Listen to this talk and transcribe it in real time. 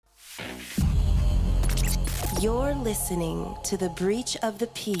You're listening to the Breach of the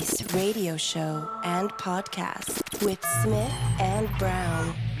Peace radio show and podcast with Smith and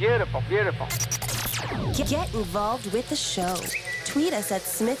Brown. Beautiful, beautiful. Get involved with the show. Tweet us at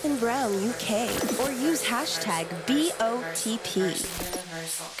Smith and Brown UK or use hashtag BOTP.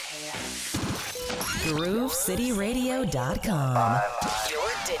 GrooveCityRadio.com.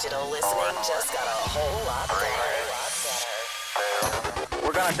 Your digital listening just got a whole lot better.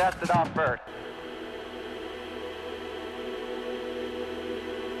 We're gonna dust it off first.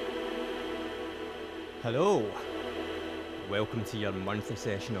 Hello. Welcome to your monthly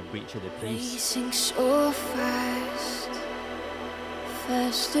session of Breach of the Peace. Racing so fast,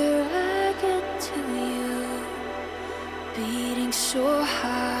 faster I get to you, beating so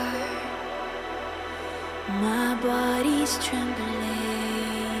hard, my body's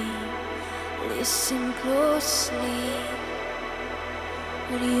trembling. Listen closely,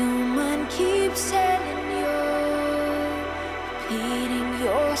 what your mind keeps telling you, repeating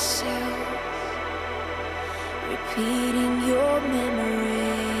yourself, repeating your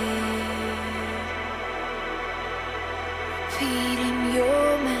memory, repeating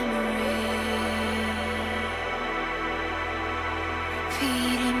your memory,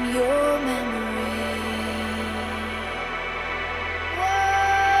 repeating your memory.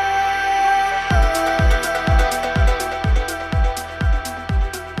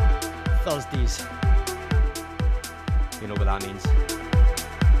 Thursdays. You know what that means.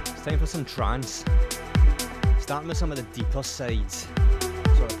 It's time for some trance. Starting with some of the deeper sides,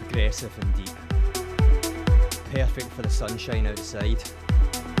 sort of progressive and deep. Perfect for the sunshine outside.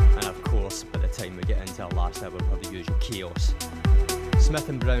 And of course, by the time we get into our last hour, we'll have the usual chaos. Smith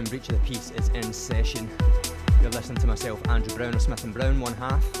and Brown, Breach of the Peace is in session. You're listening to myself, Andrew Brown of Smith and Brown, one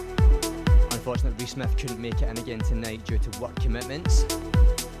half. Unfortunately, Reece Smith couldn't make it in again tonight due to work commitments.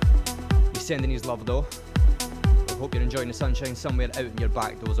 He's sending his love though. I hope you're enjoying the sunshine somewhere out in your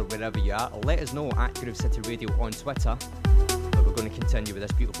back doors or wherever you are. Let us know at Groove City Radio on Twitter. But we're going to continue with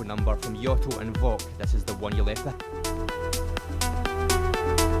this beautiful number from Yotto and M.I.K.E. This is the one you left with.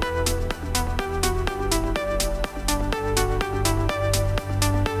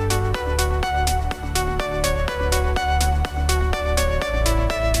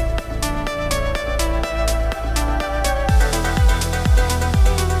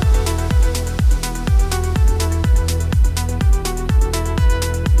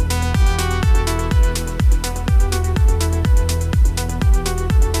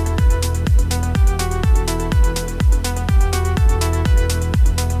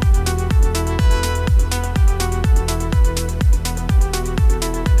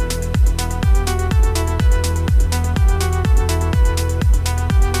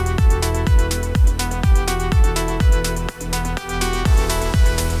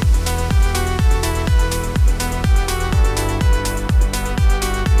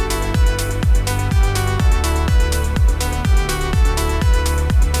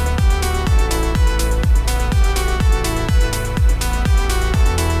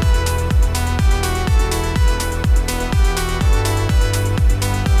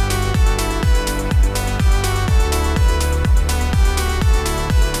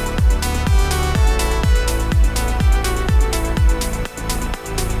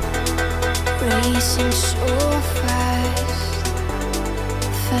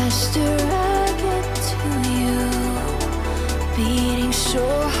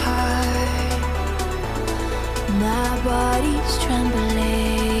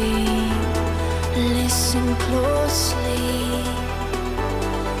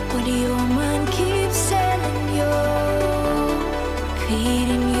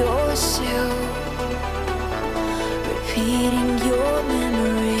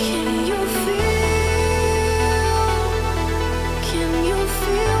 Can you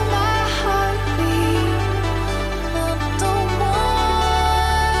feel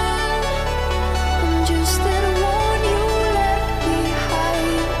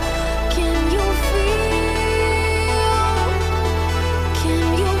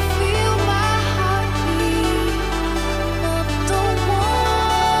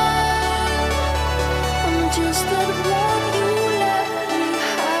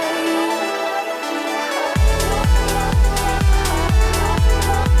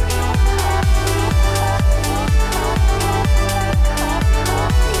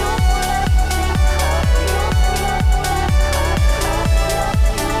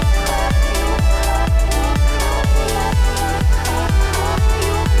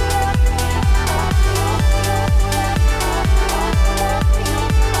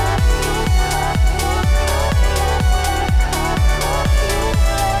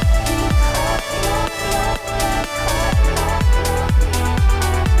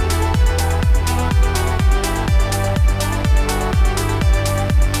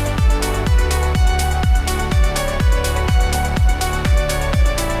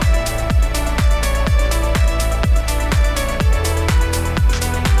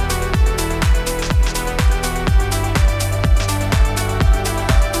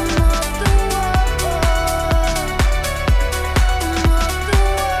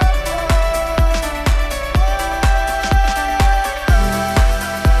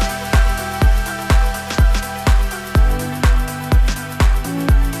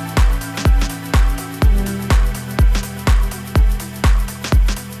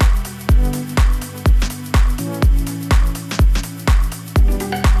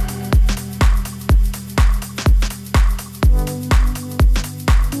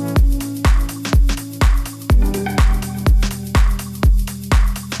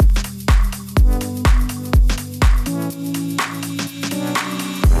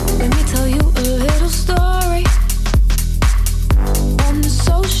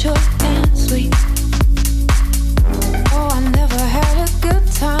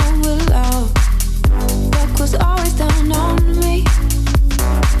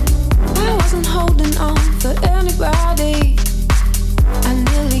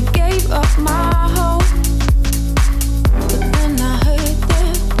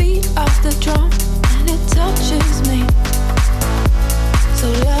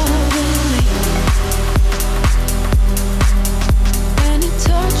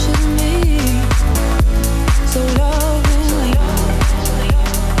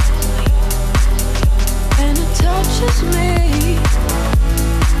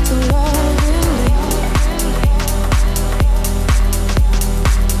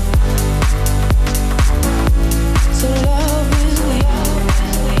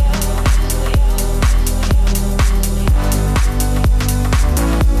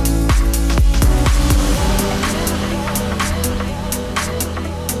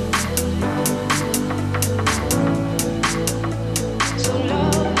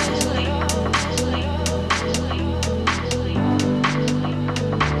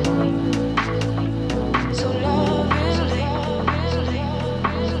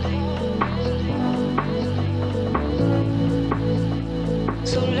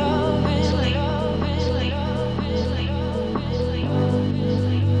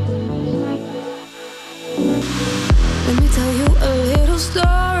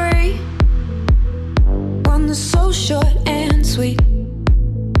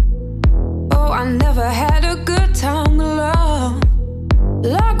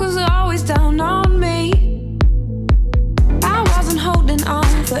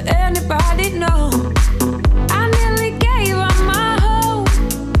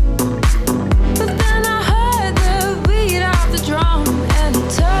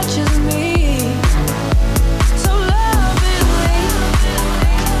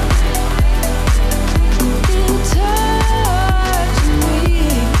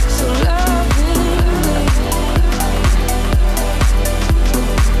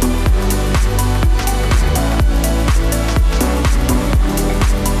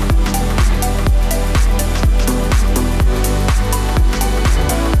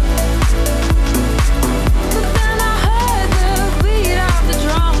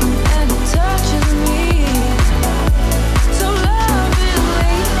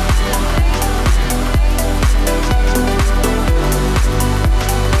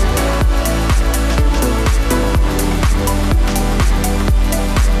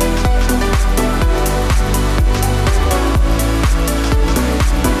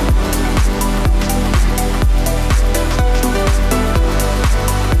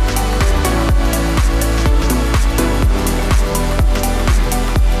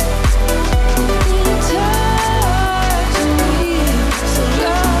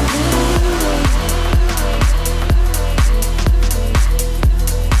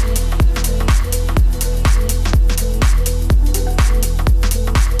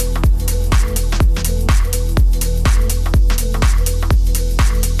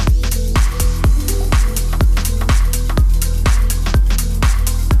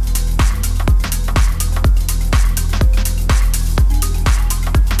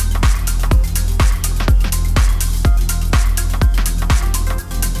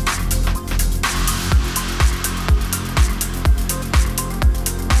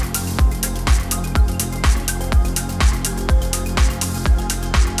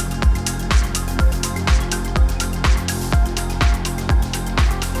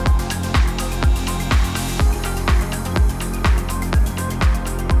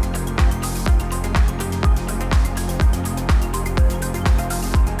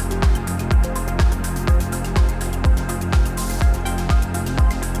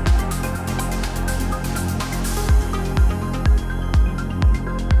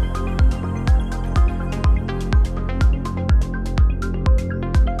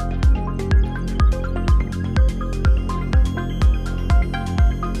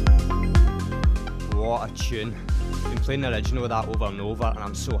playing the original of that over and over, and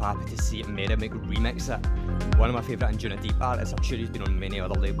I'm so happy to see Meramek remix it. One of my favourite Anjunadeep artists. I'm sure he's been on many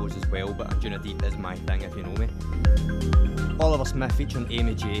other labels as well, but Anjunadeep is my thing if you know me. Oliver Smith featuring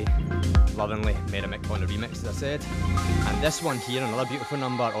Amy J. Lovingly, Meramek on the remix, as I said. And this one here, another beautiful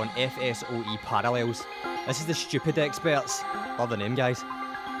number on FSOE Parallels. This is the Stupid Experts. Love the name, guys.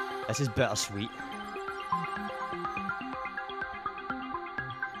 This is Bittersweet.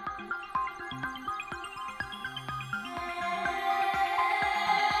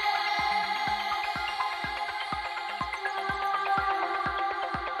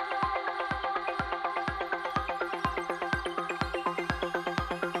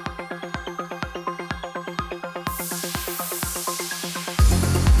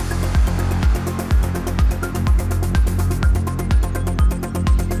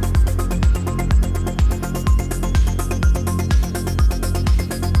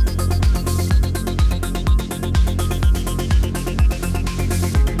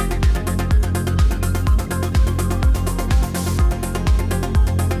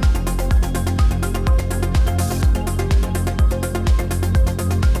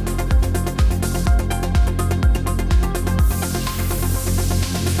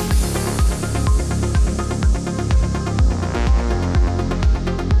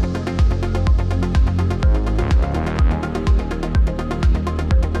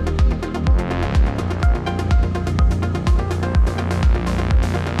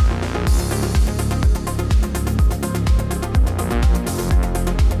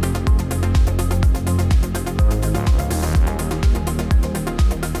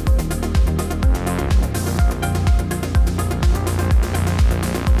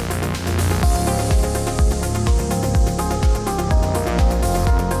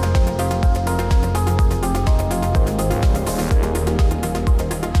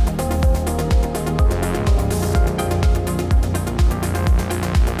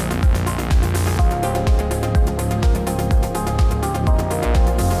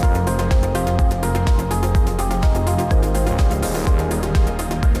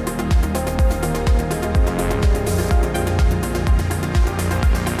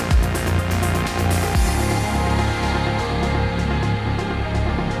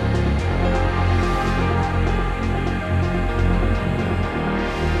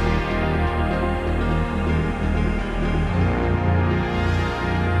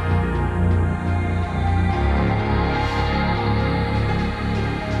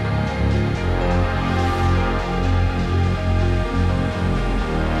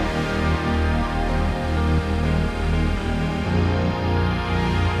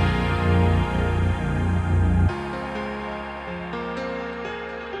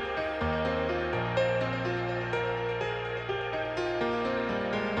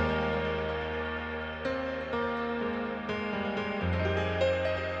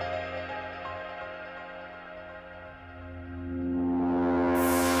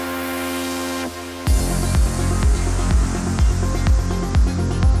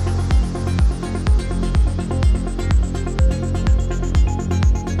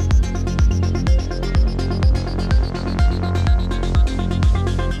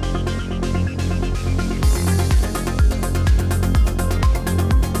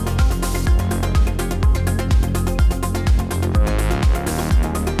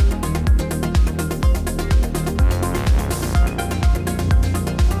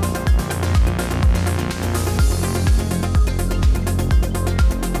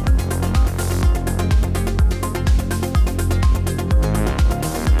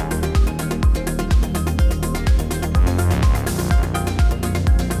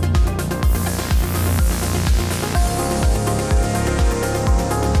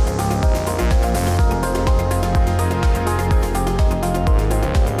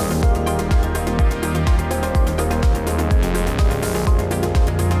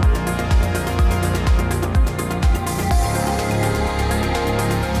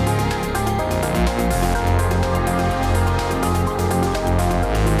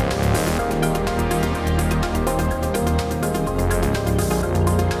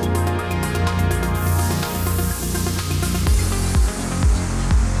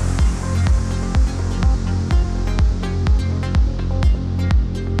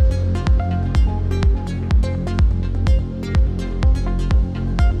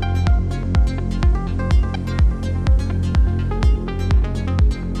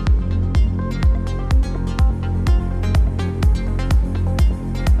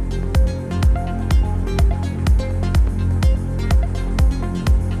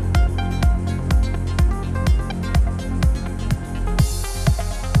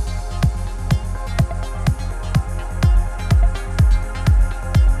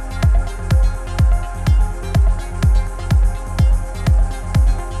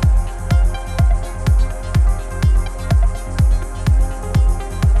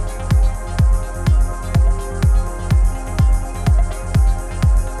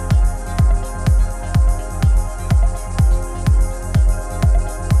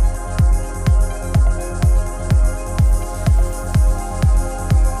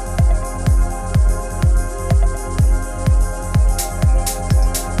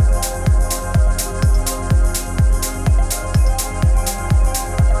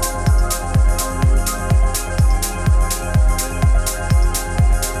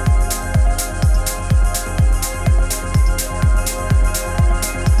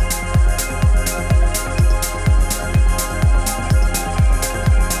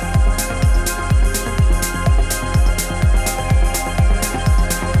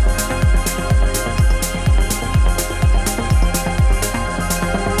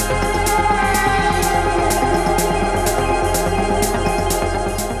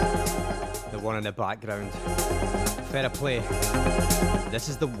 in the background. Fehrplay. This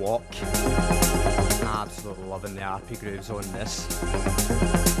is The Walk. Absolutely loving the RP grooves on this.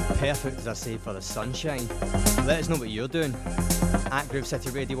 Perfect, as I say, for the sunshine. Let us know what you're doing. At Groove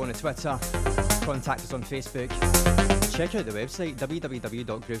City Radio on Twitter. Contact us on Facebook. Check out the website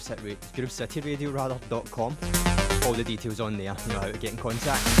www.groovecityradio.com. All the details on there. You know how to get in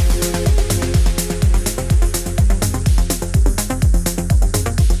contact.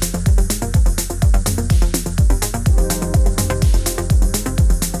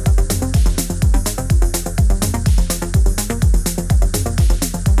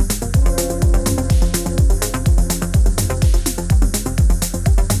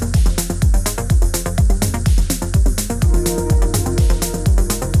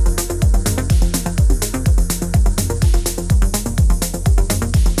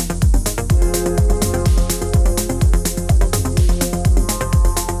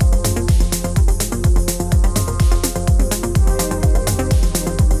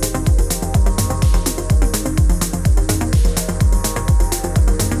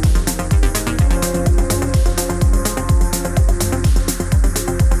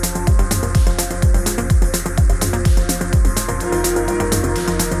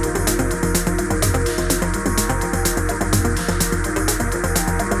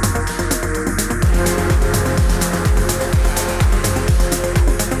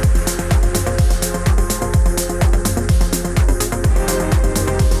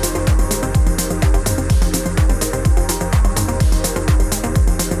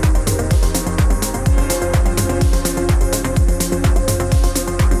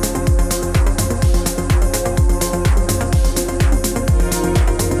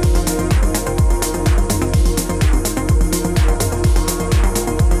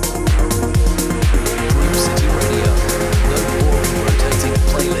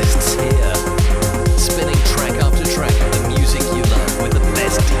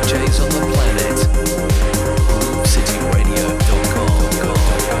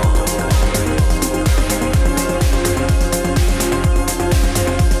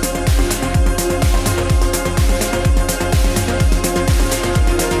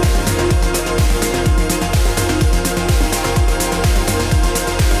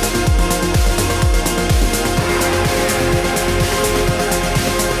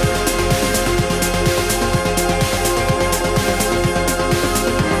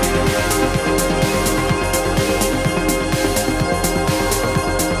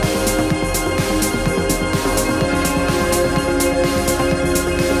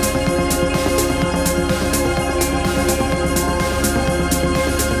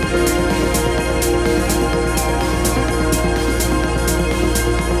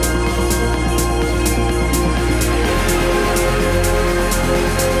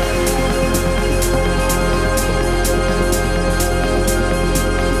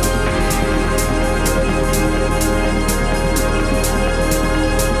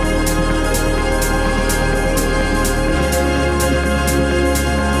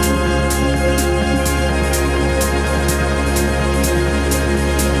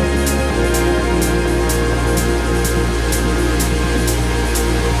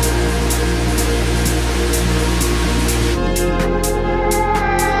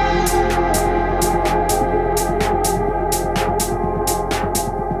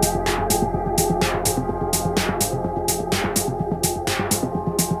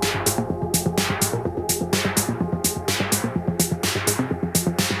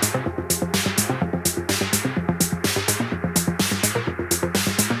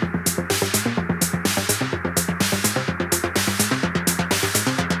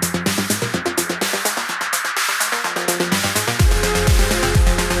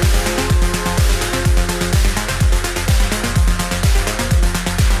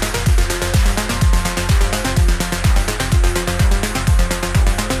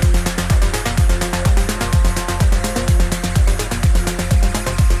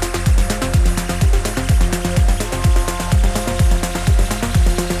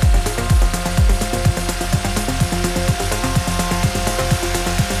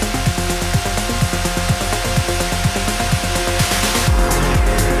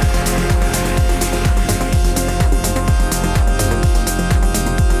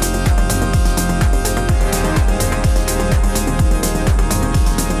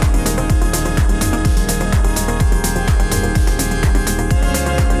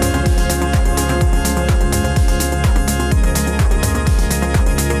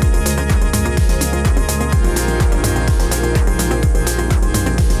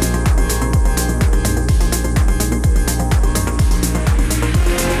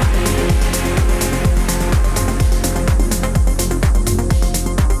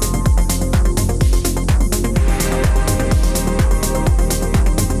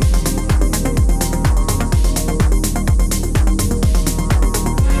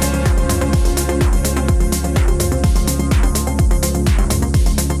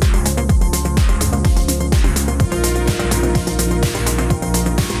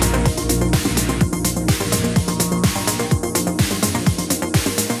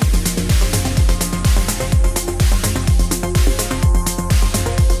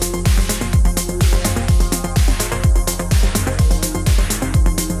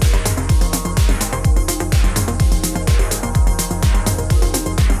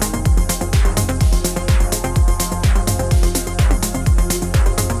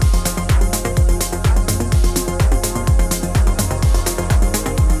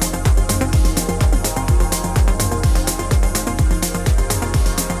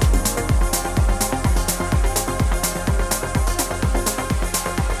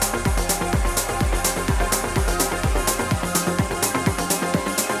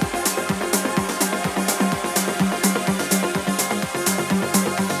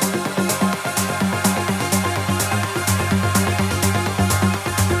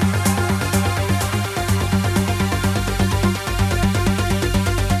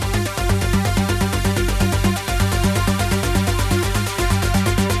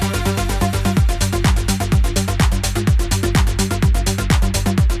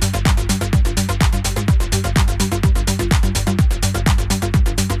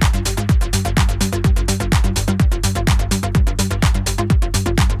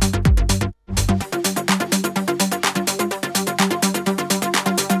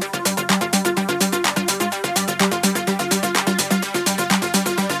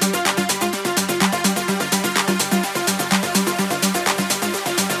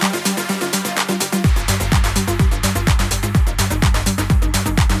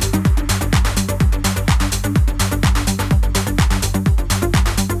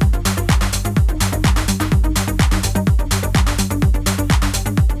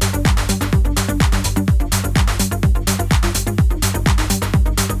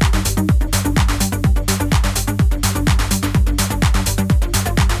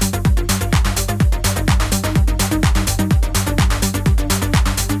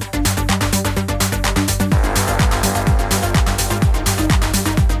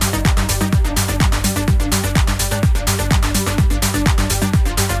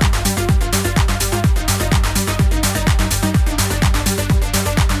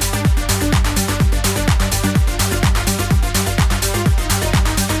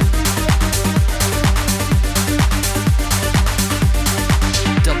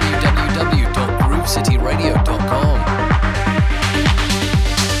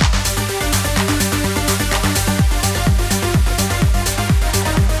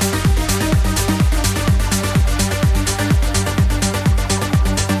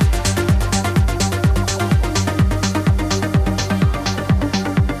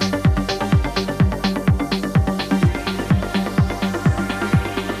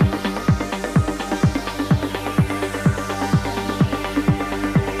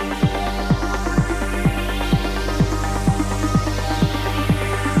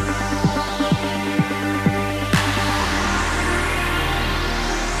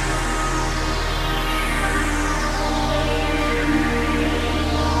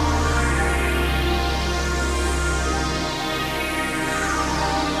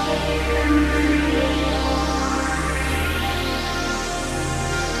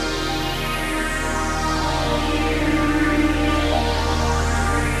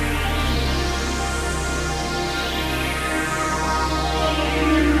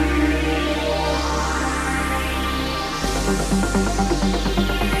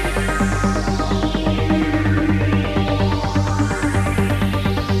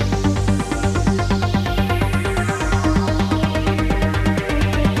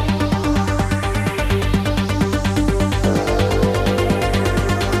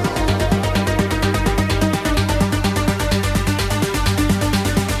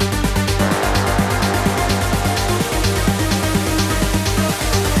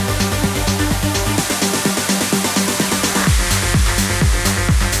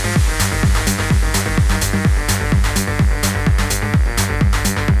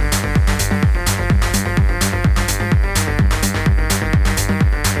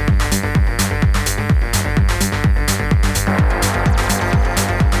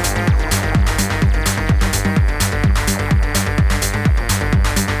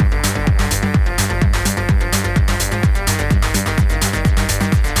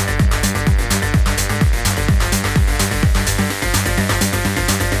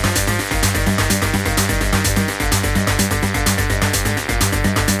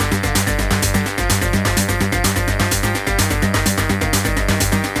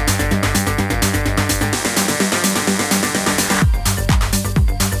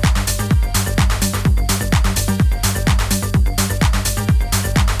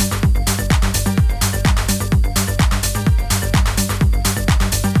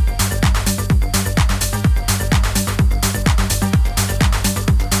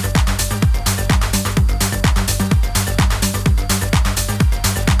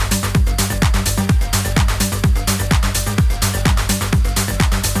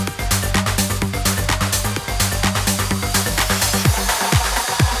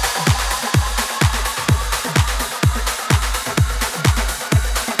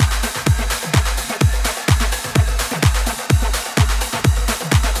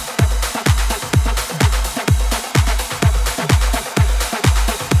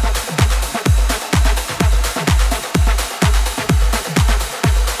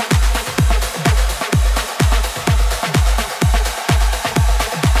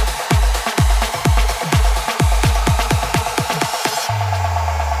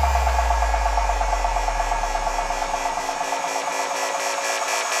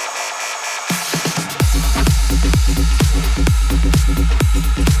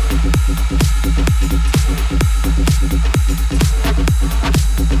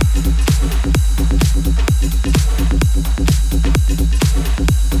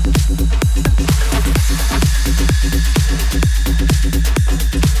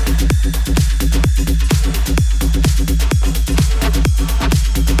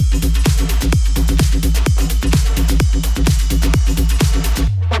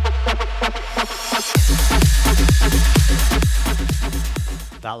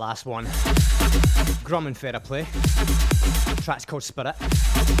 That last one, Grum and Fehrplay. Track's called Spirit.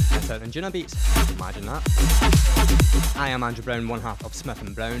 It's out on Anjunabeats. Imagine that. I am Andrew Brown, one half of Smith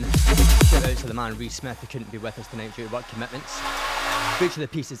and Brown. Shout out to the man Reece Smith who couldn't be with us tonight due to work commitments. Each of the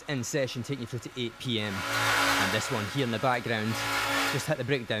pieces in session taking you through to 8 PM. And this one here in the background just hit the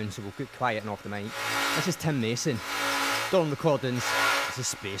breakdown, so we'll get quiet and off the mic. This is Tim Mason. DOORN Recordings. This is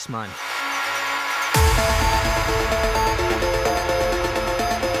Spaceman.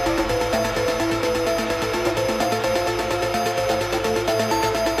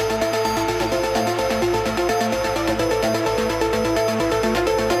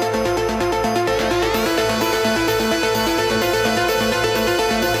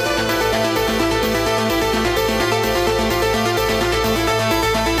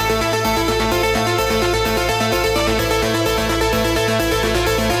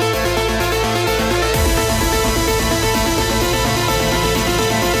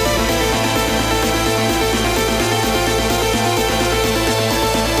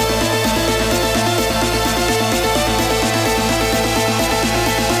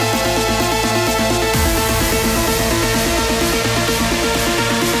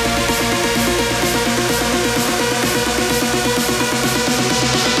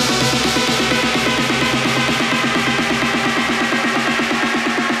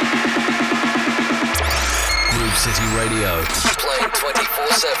 Radio, playing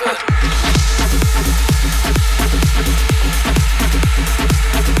 24/7.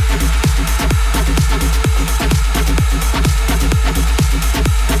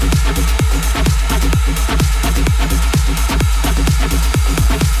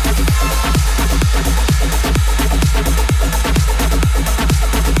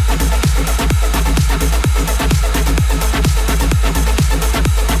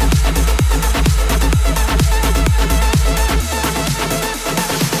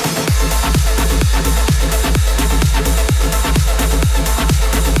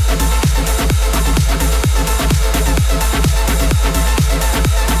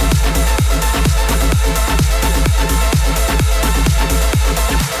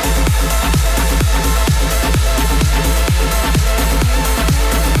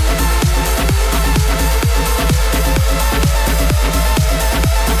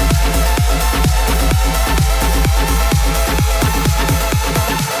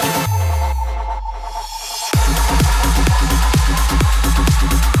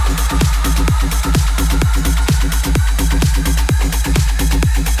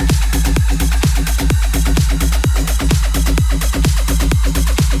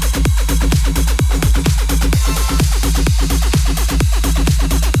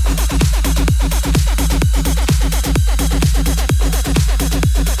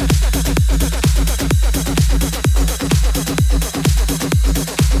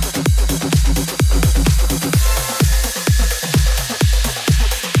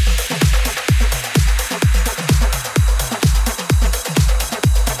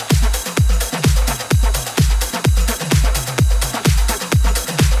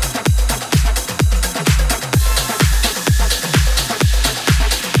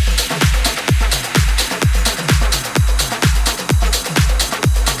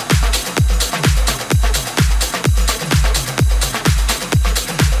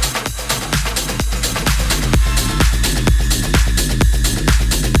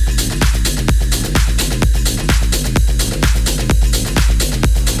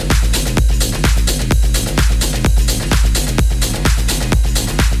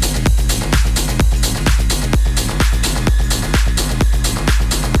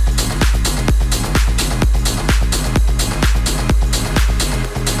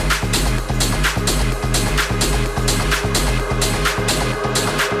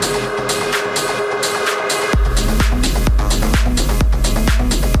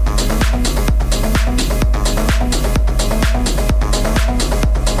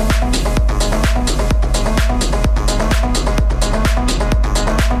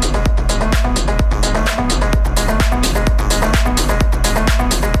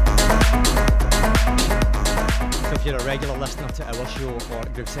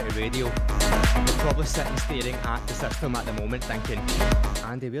 Radio, you're probably sitting staring at the system at the moment thinking,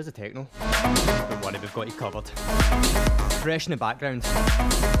 Andy, where's the techno? Don't worry, we've got you covered. Fresh in the background,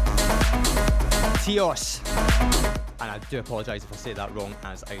 Teoss, and I do apologise if I say that wrong,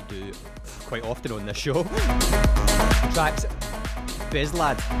 as I do quite often on this show. Track's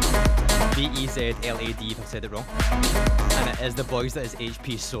Bezlad, Bezlad, if I said it wrong, and it is the boys that is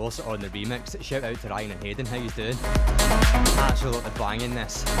HP Source on the remix. Shout out to Ryan and Hayden, how you doing? Absolutely banging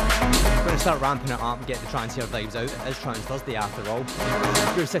this. We're going to start ramping it up and get the trance here vibes out. It is Trance Thursday after all.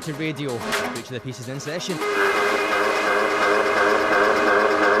 Your City Radio, each of the pieces in session.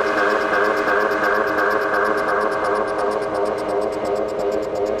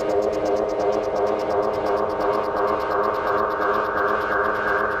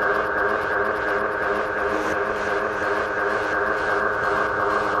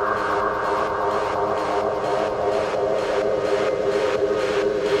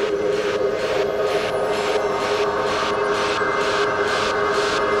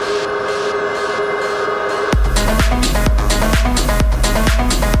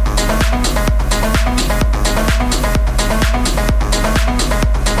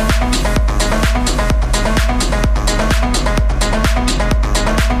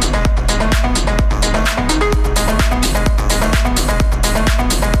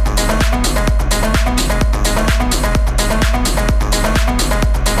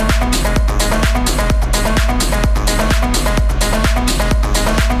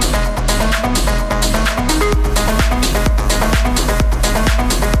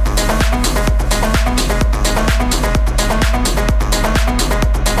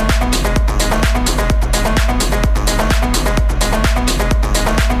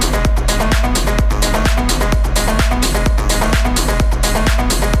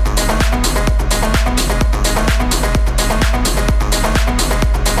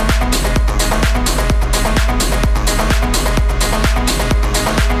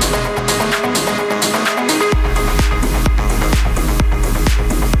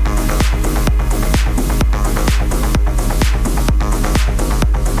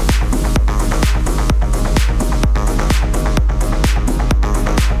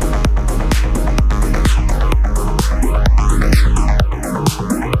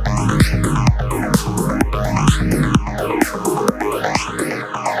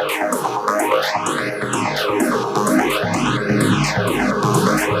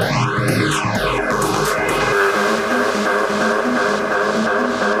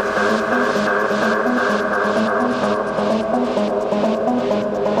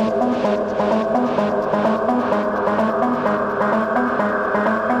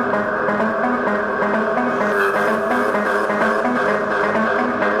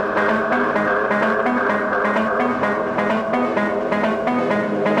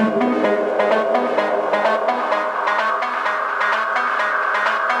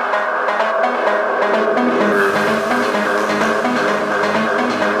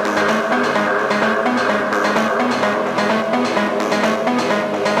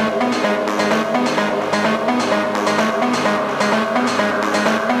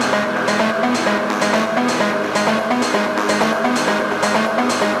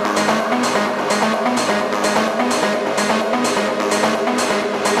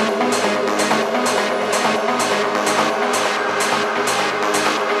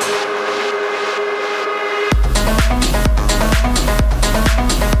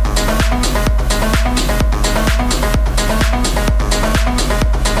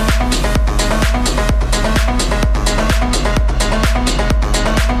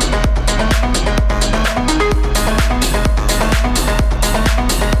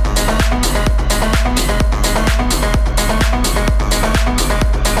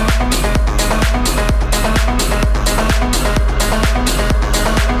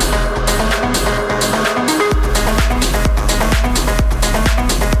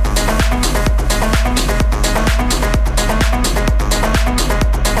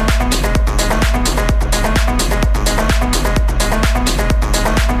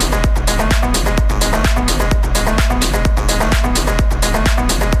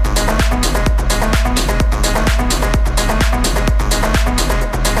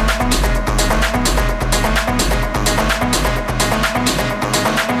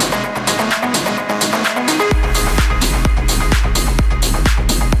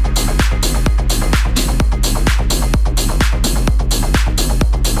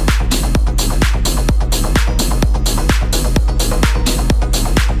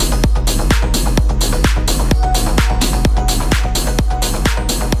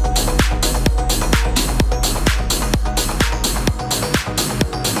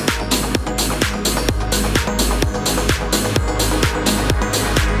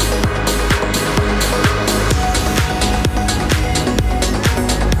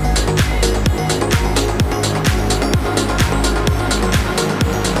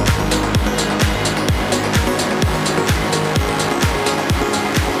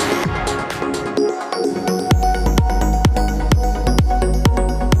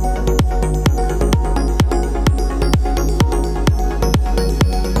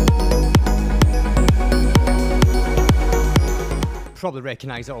 probably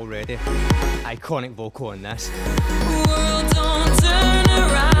recognise it already. Iconic vocal in this. World don't turn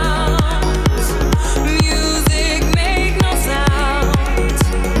around. Music make no sound.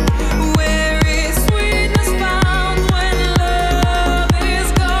 Where is sweetness found when love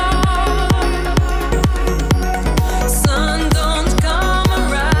is gone? Sun don't come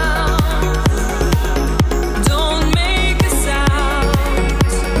around. Don't make a sound.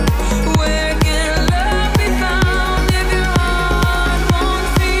 Where can love be found if your heart won't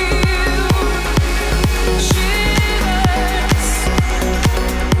feel? Shivers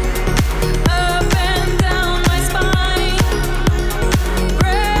up and down my spine.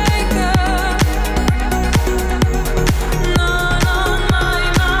 Break up, none on my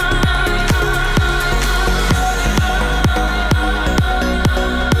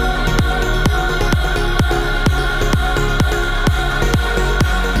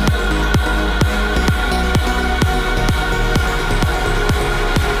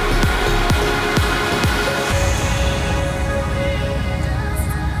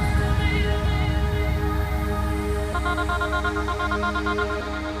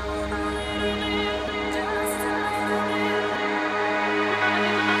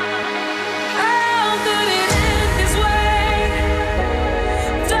How could it end this way?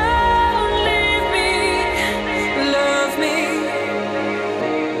 Don't leave me, love me.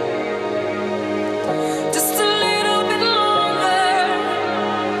 Just a little bit longer.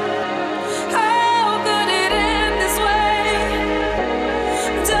 How could it end this way?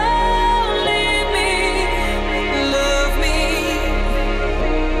 Don't leave me, love me.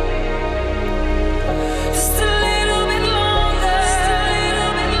 Just a little bit longer. Just a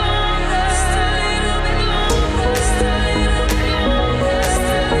little bit longer. Just a little bit longer. Just a little bit longer.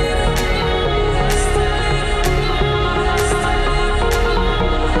 Just a little bit longer.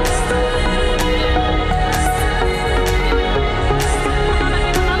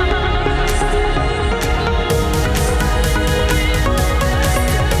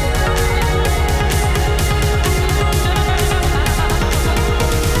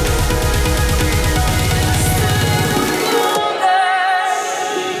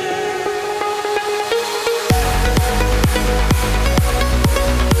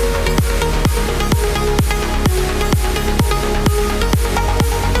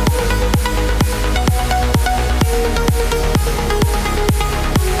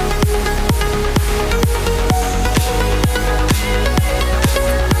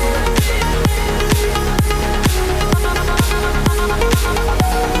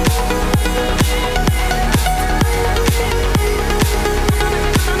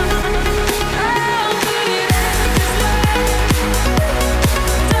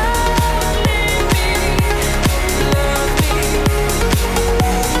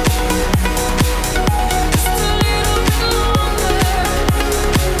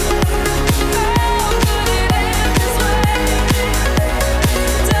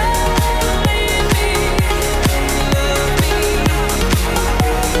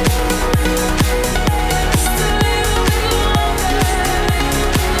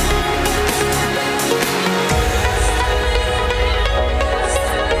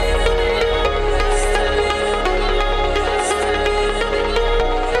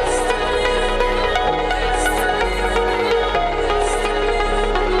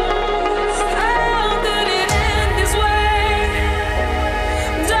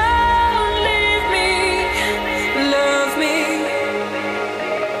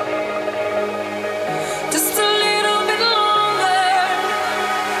 Just a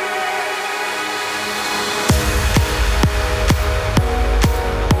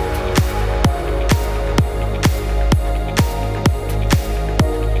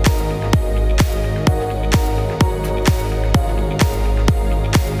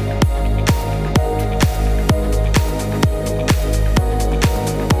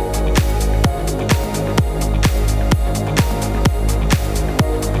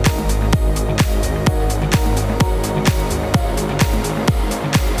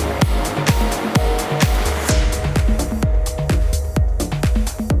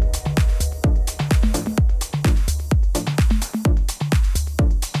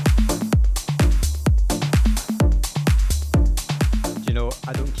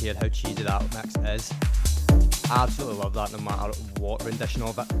how cheesy that mix is. I absolutely love that no matter what rendition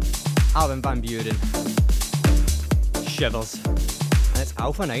of it. Armin van Buuren, Shivers, and it's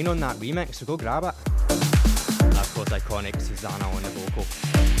Alpha 9 on that remix, so go grab it. And of course iconic Susana on the vocal.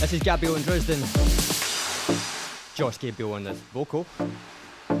 This is Gabriel and Dresden, Josh Gabriel on the vocal.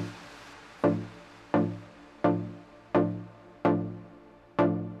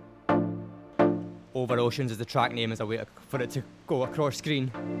 Over Oceans as the track name as a way for it to go across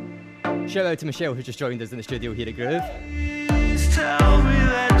screen. Shout out to Michelle who just joined us in the studio here at Groove. Tell me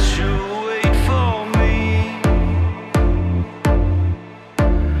that you wait for me.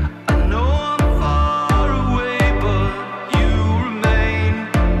 I know I'm far away, but you remain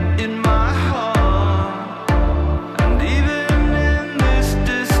in my heart. And even in this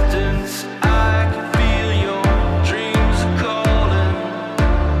distance, I can feel your dreams are calling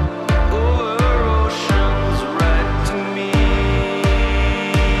over oceans right to me.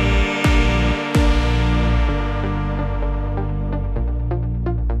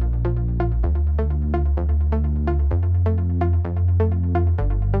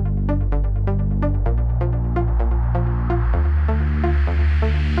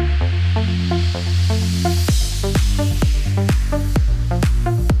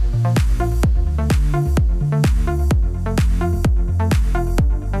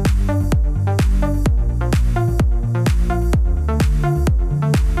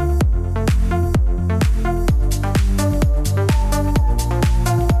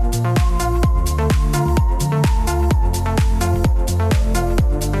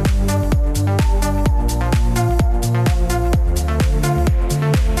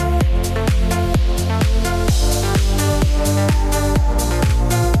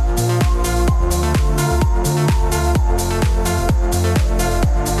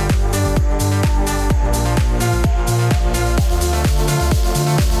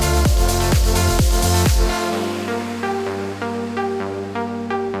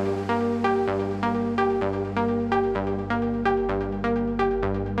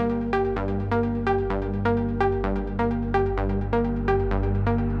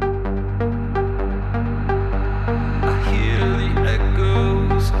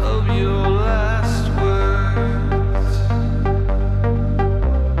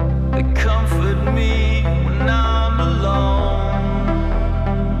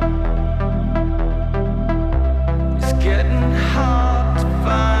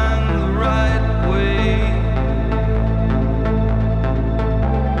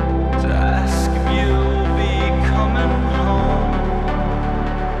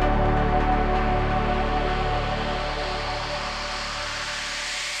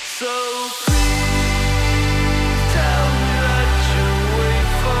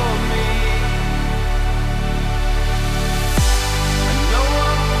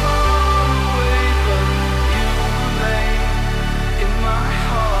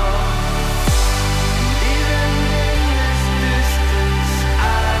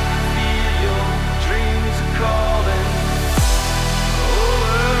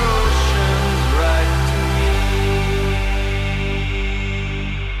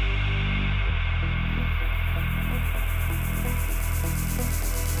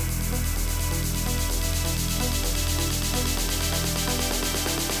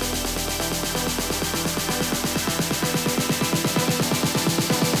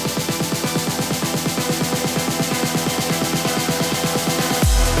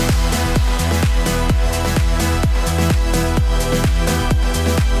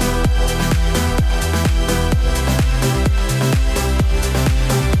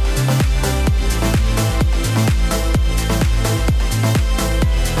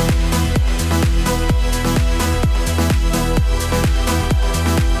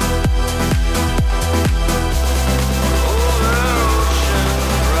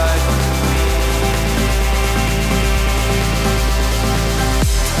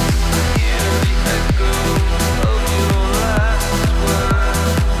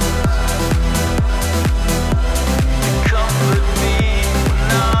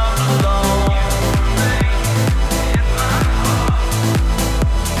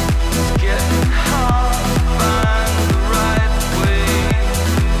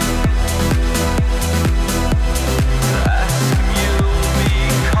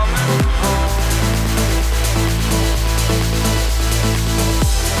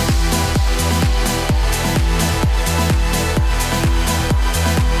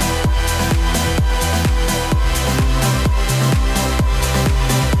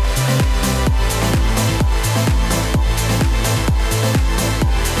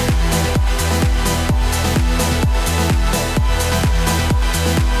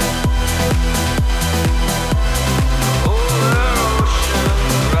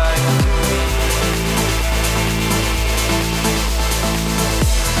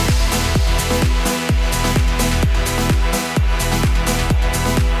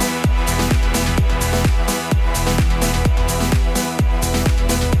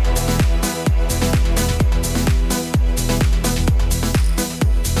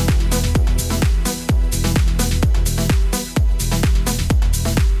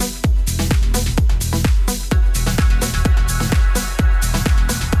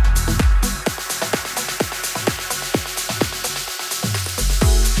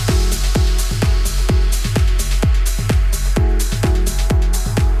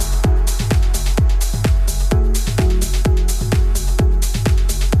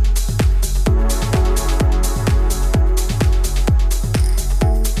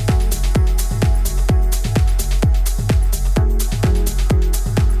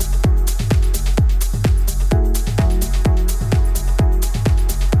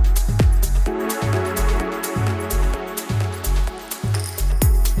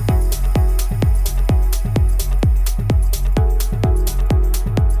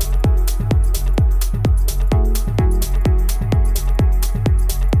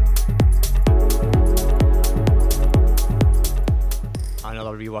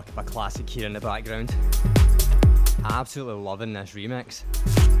 Another rework of a classic here in the background. Absolutely loving this remix.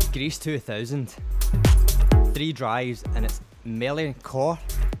 Grease 2000. 3 drives and it's Melih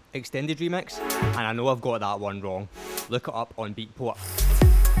extended remix. And I know I've got that one wrong. Look it up on Beatport.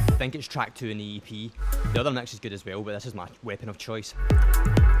 I think it's track 2 in the EP. The other mix is good as well, but this is my weapon of choice.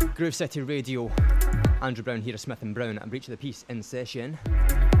 Groove City Radio. Andrew Brown here, Smith and Brown, and Breach of the Peace in session.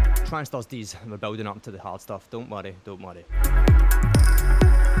 Trance Thursdays, we're building up to the hard stuff. Don't worry, don't worry.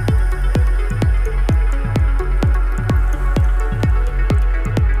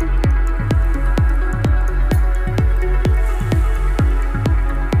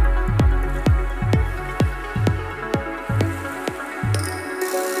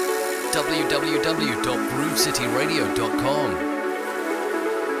 www.groovecityradio.com.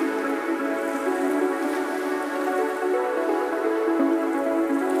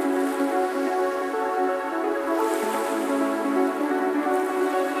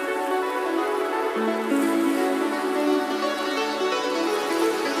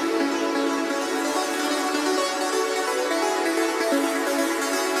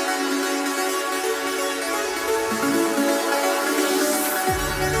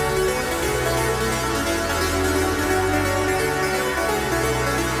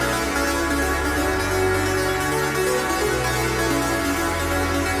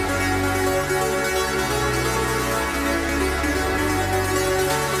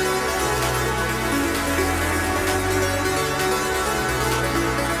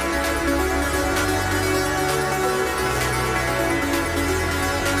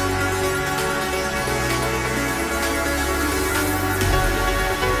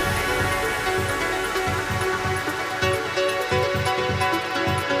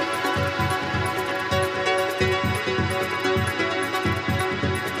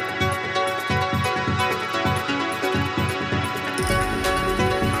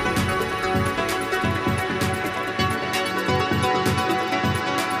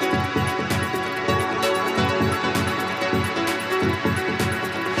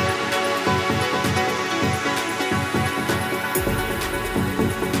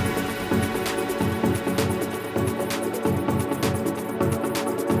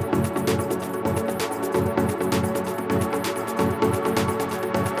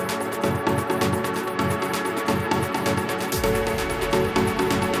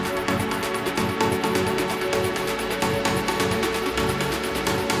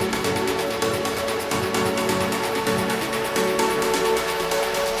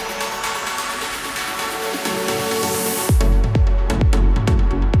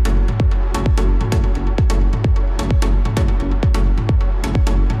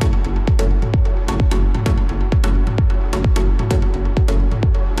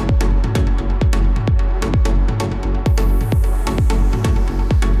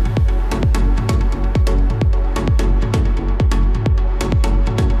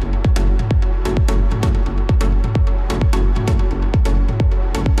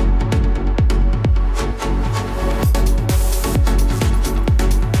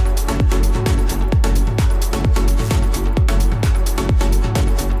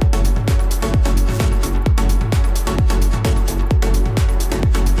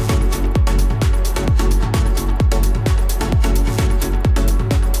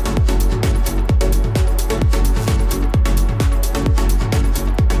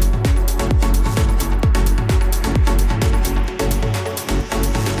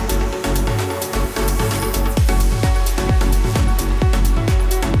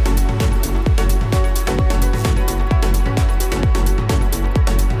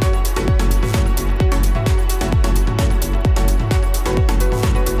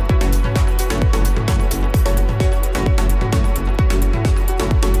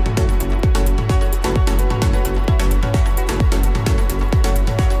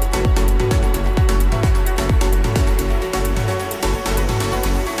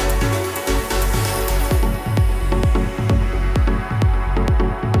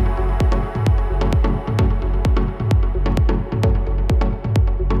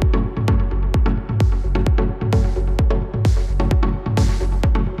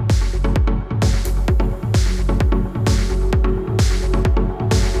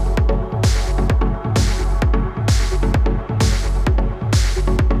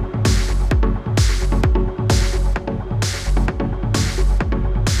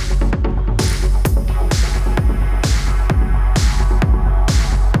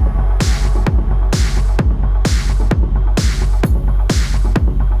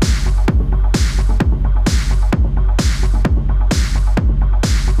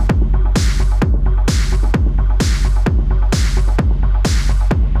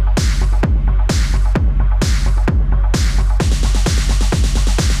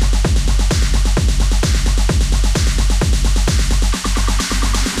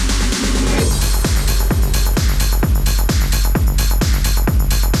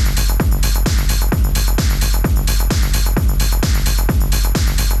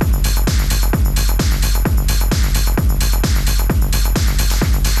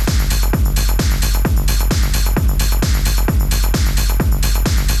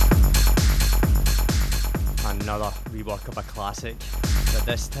 another rework of a classic, but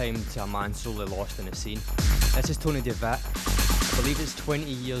this time to a man solely lost in the scene. This is Tony DeVitt. I believe it's 20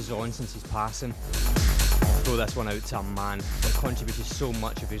 years on since his passing. I'll throw this one out to a man that contributed so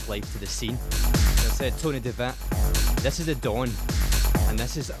much of his life to the scene. As I said, Tony DeVitt. This is the Dawn, and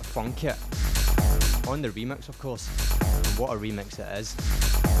this is Funk It. On the remix, of course, and what a remix it is.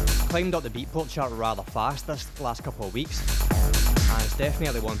 Climbed up the Beatport chart rather fast this last couple of weeks, and it's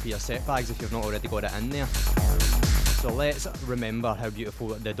definitely one for your set bags if you've not already got it in there. So let's remember how beautiful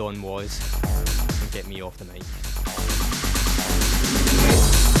the Dawn was and get me off the mic.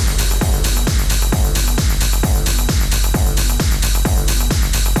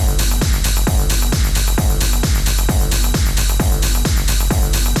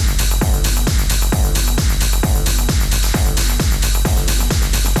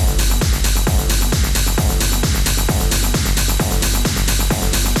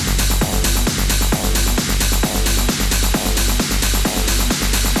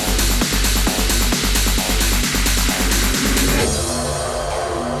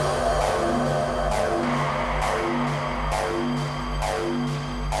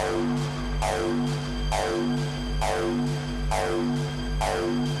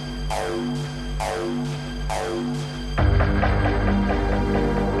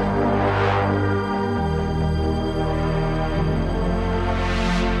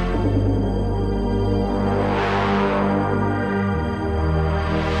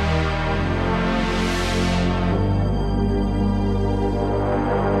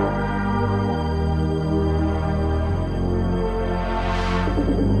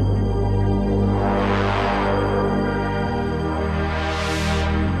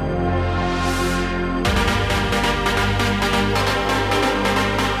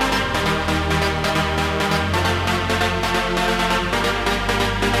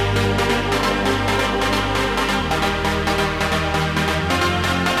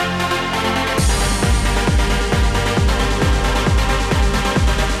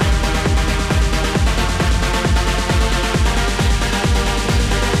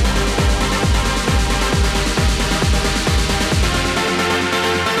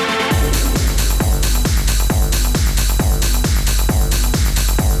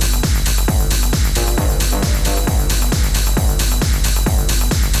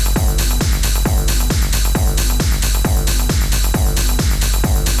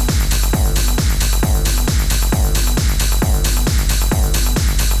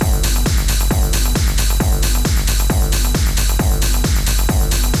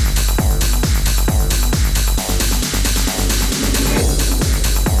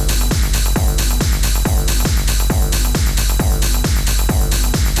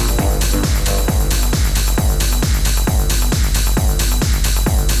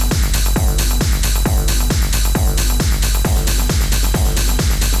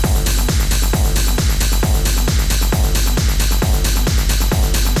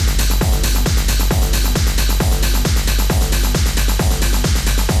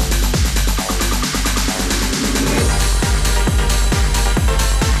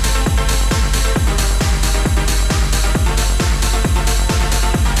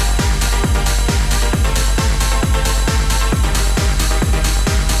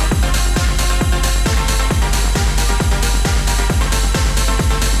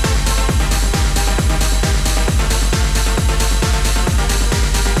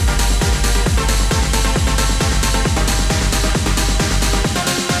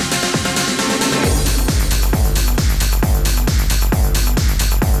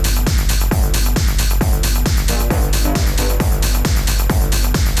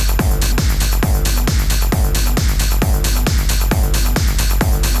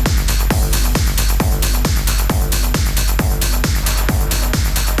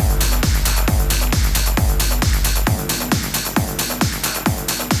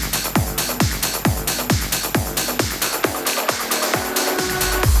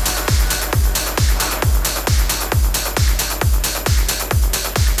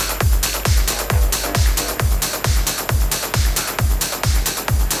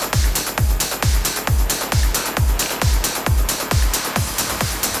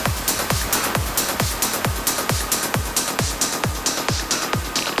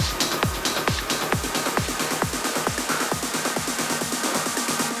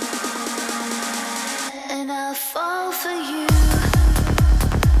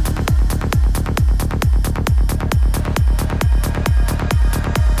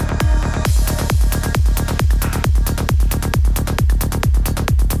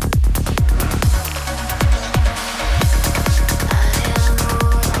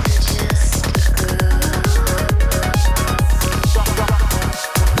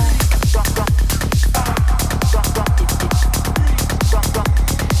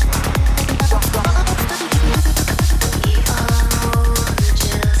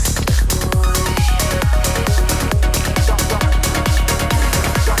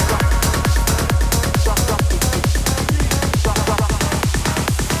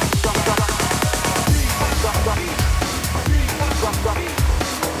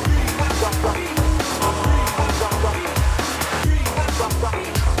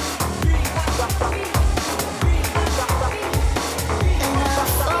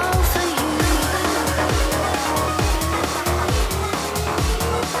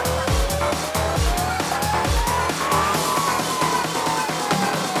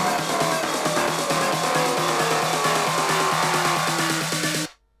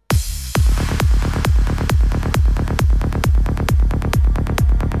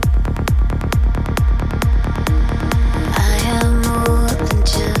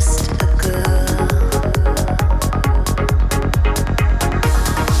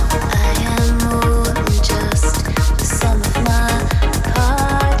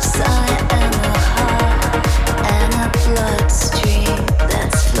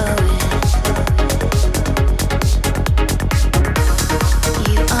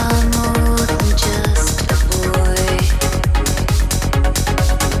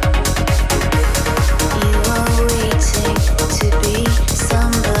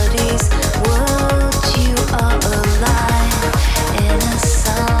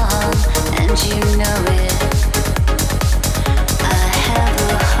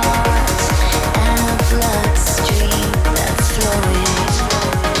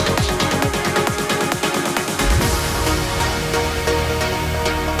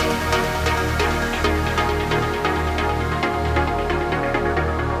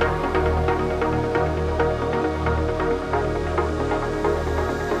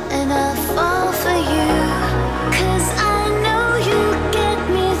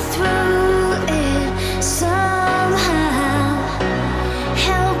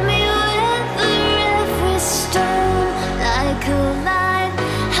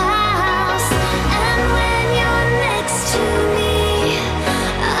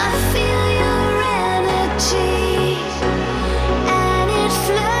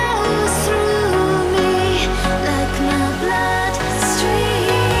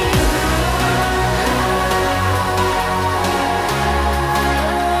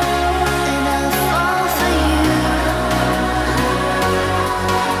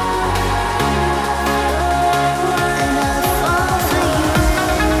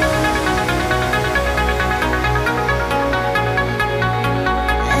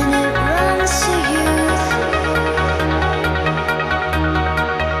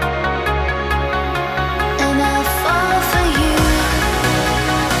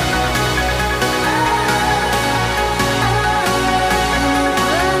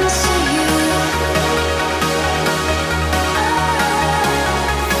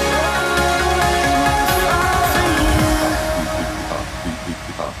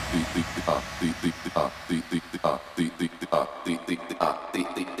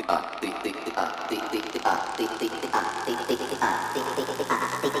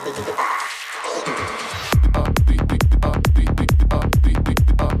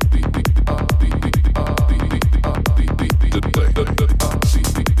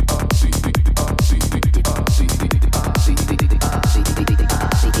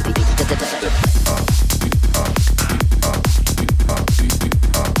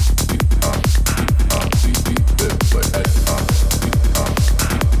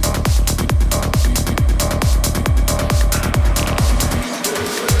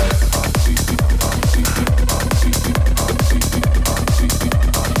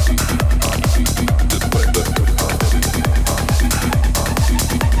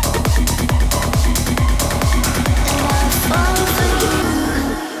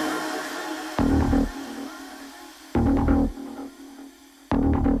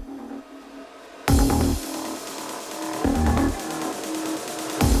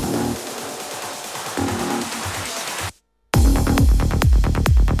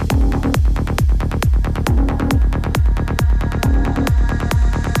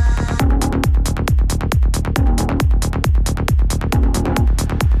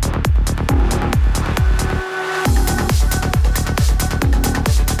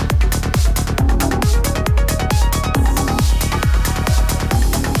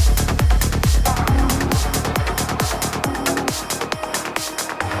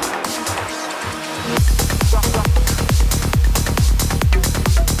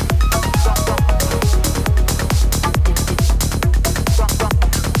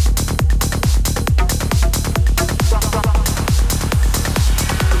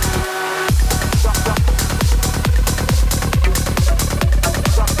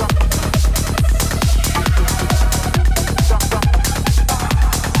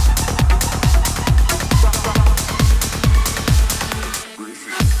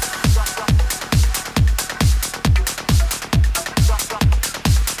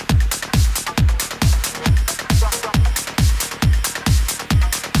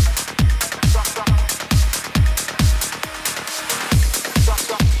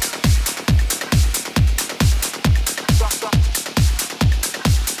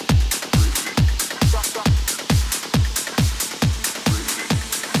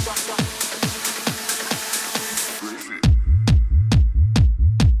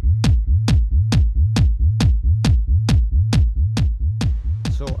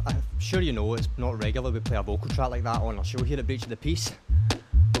 I'm sure you know it's not regular we play a vocal track like that on our show here at Breach of the Peace,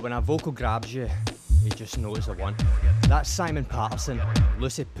 but when a vocal grabs you, you just know it's the one. That's Simon Patterson,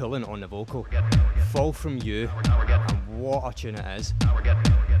 Lucy Pullin on the vocal. Fall From You, and what a tune it is.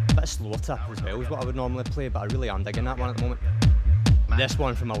 A bit slower tip as well is what I would normally play, but I really am digging that one at the moment. This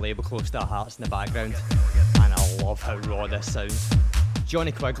one from a label close to our hearts in the background, and I love how raw this sounds.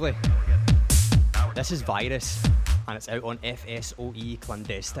 Jonny Quigley. This is Virus, and it's out on FSOE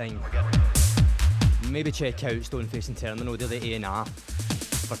Clandestine. Maybe check out Stone Facing Terminal, they're the A&R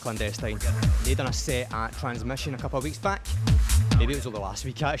for Clandestine. They done a set at Transmission a couple of weeks back. Maybe it was over last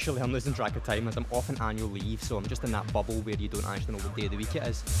week actually, I'm losing track of time as I'm off on annual leave, so I'm just in that bubble where you don't actually know what day of the week it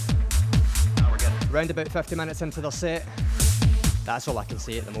is. Round about 50 minutes into their set. That's all I can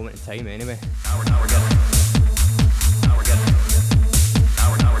say at the moment in time anyway.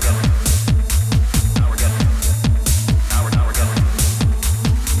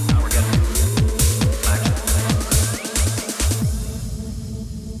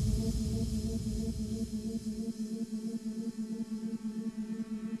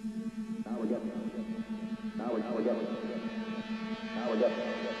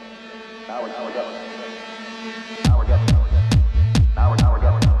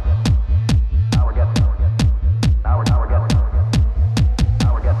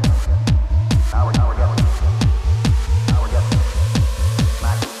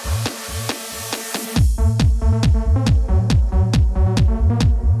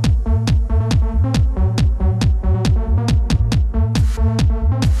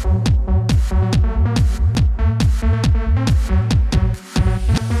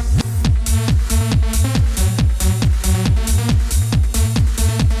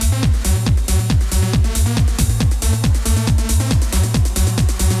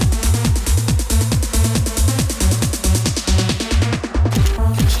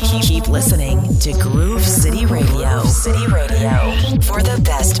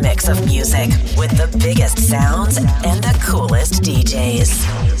 With the biggest sounds and the coolest DJs.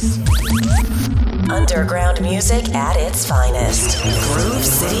 Underground music at its finest.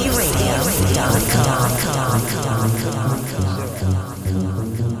 GrooveCityRadio.com.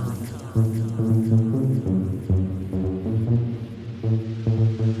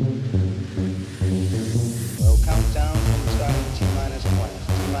 We'll count down from starting T-minus 20.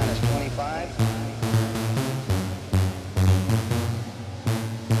 T-minus 25.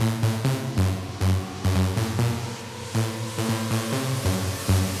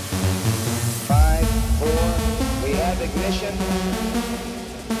 5, 4, we have ignition.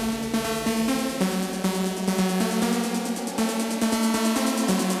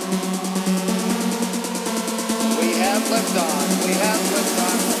 We have liftoff. We have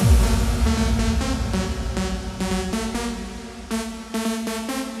liftoff.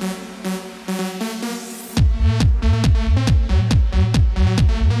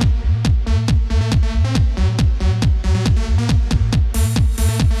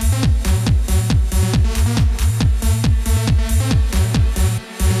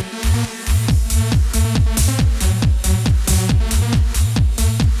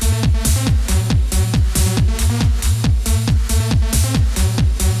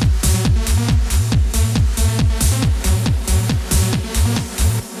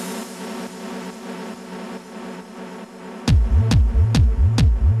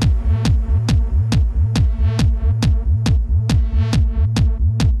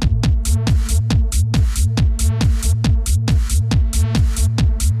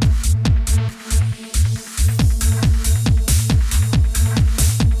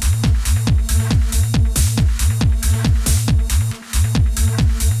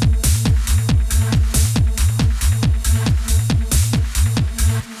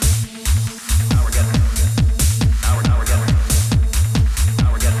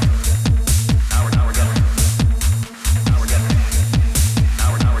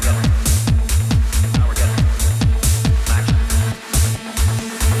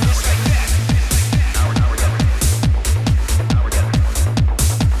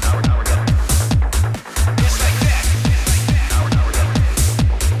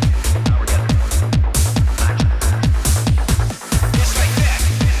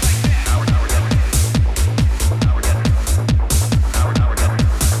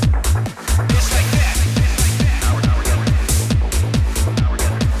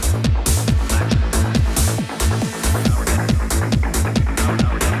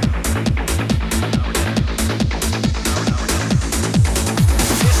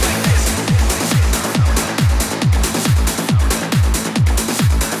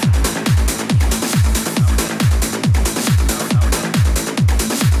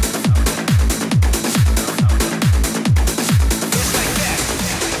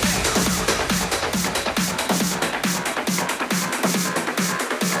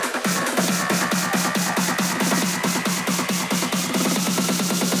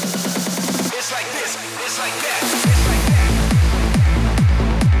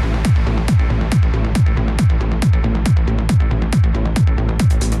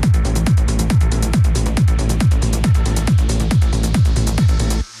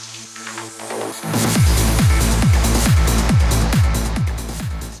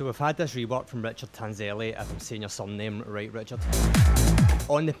 we've had this rework from Richard Tanzelli, if I'm saying your surname right, Richard,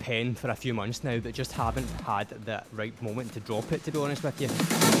 on the pen for a few months now, but just haven't had the right moment to drop it, to be honest with you.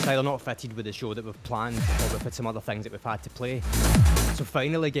 It's either not fitted with the show that we've planned, or we've had some other things that we've had to play. So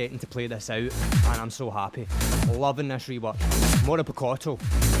finally getting to play this out, and I'm so happy. Loving this rework. Mauro Picotto,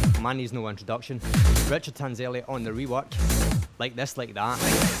 man needs no introduction. Richard Tanzelli on the rework, like this, like that,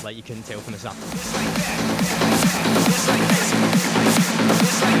 like you couldn't tell from the sound.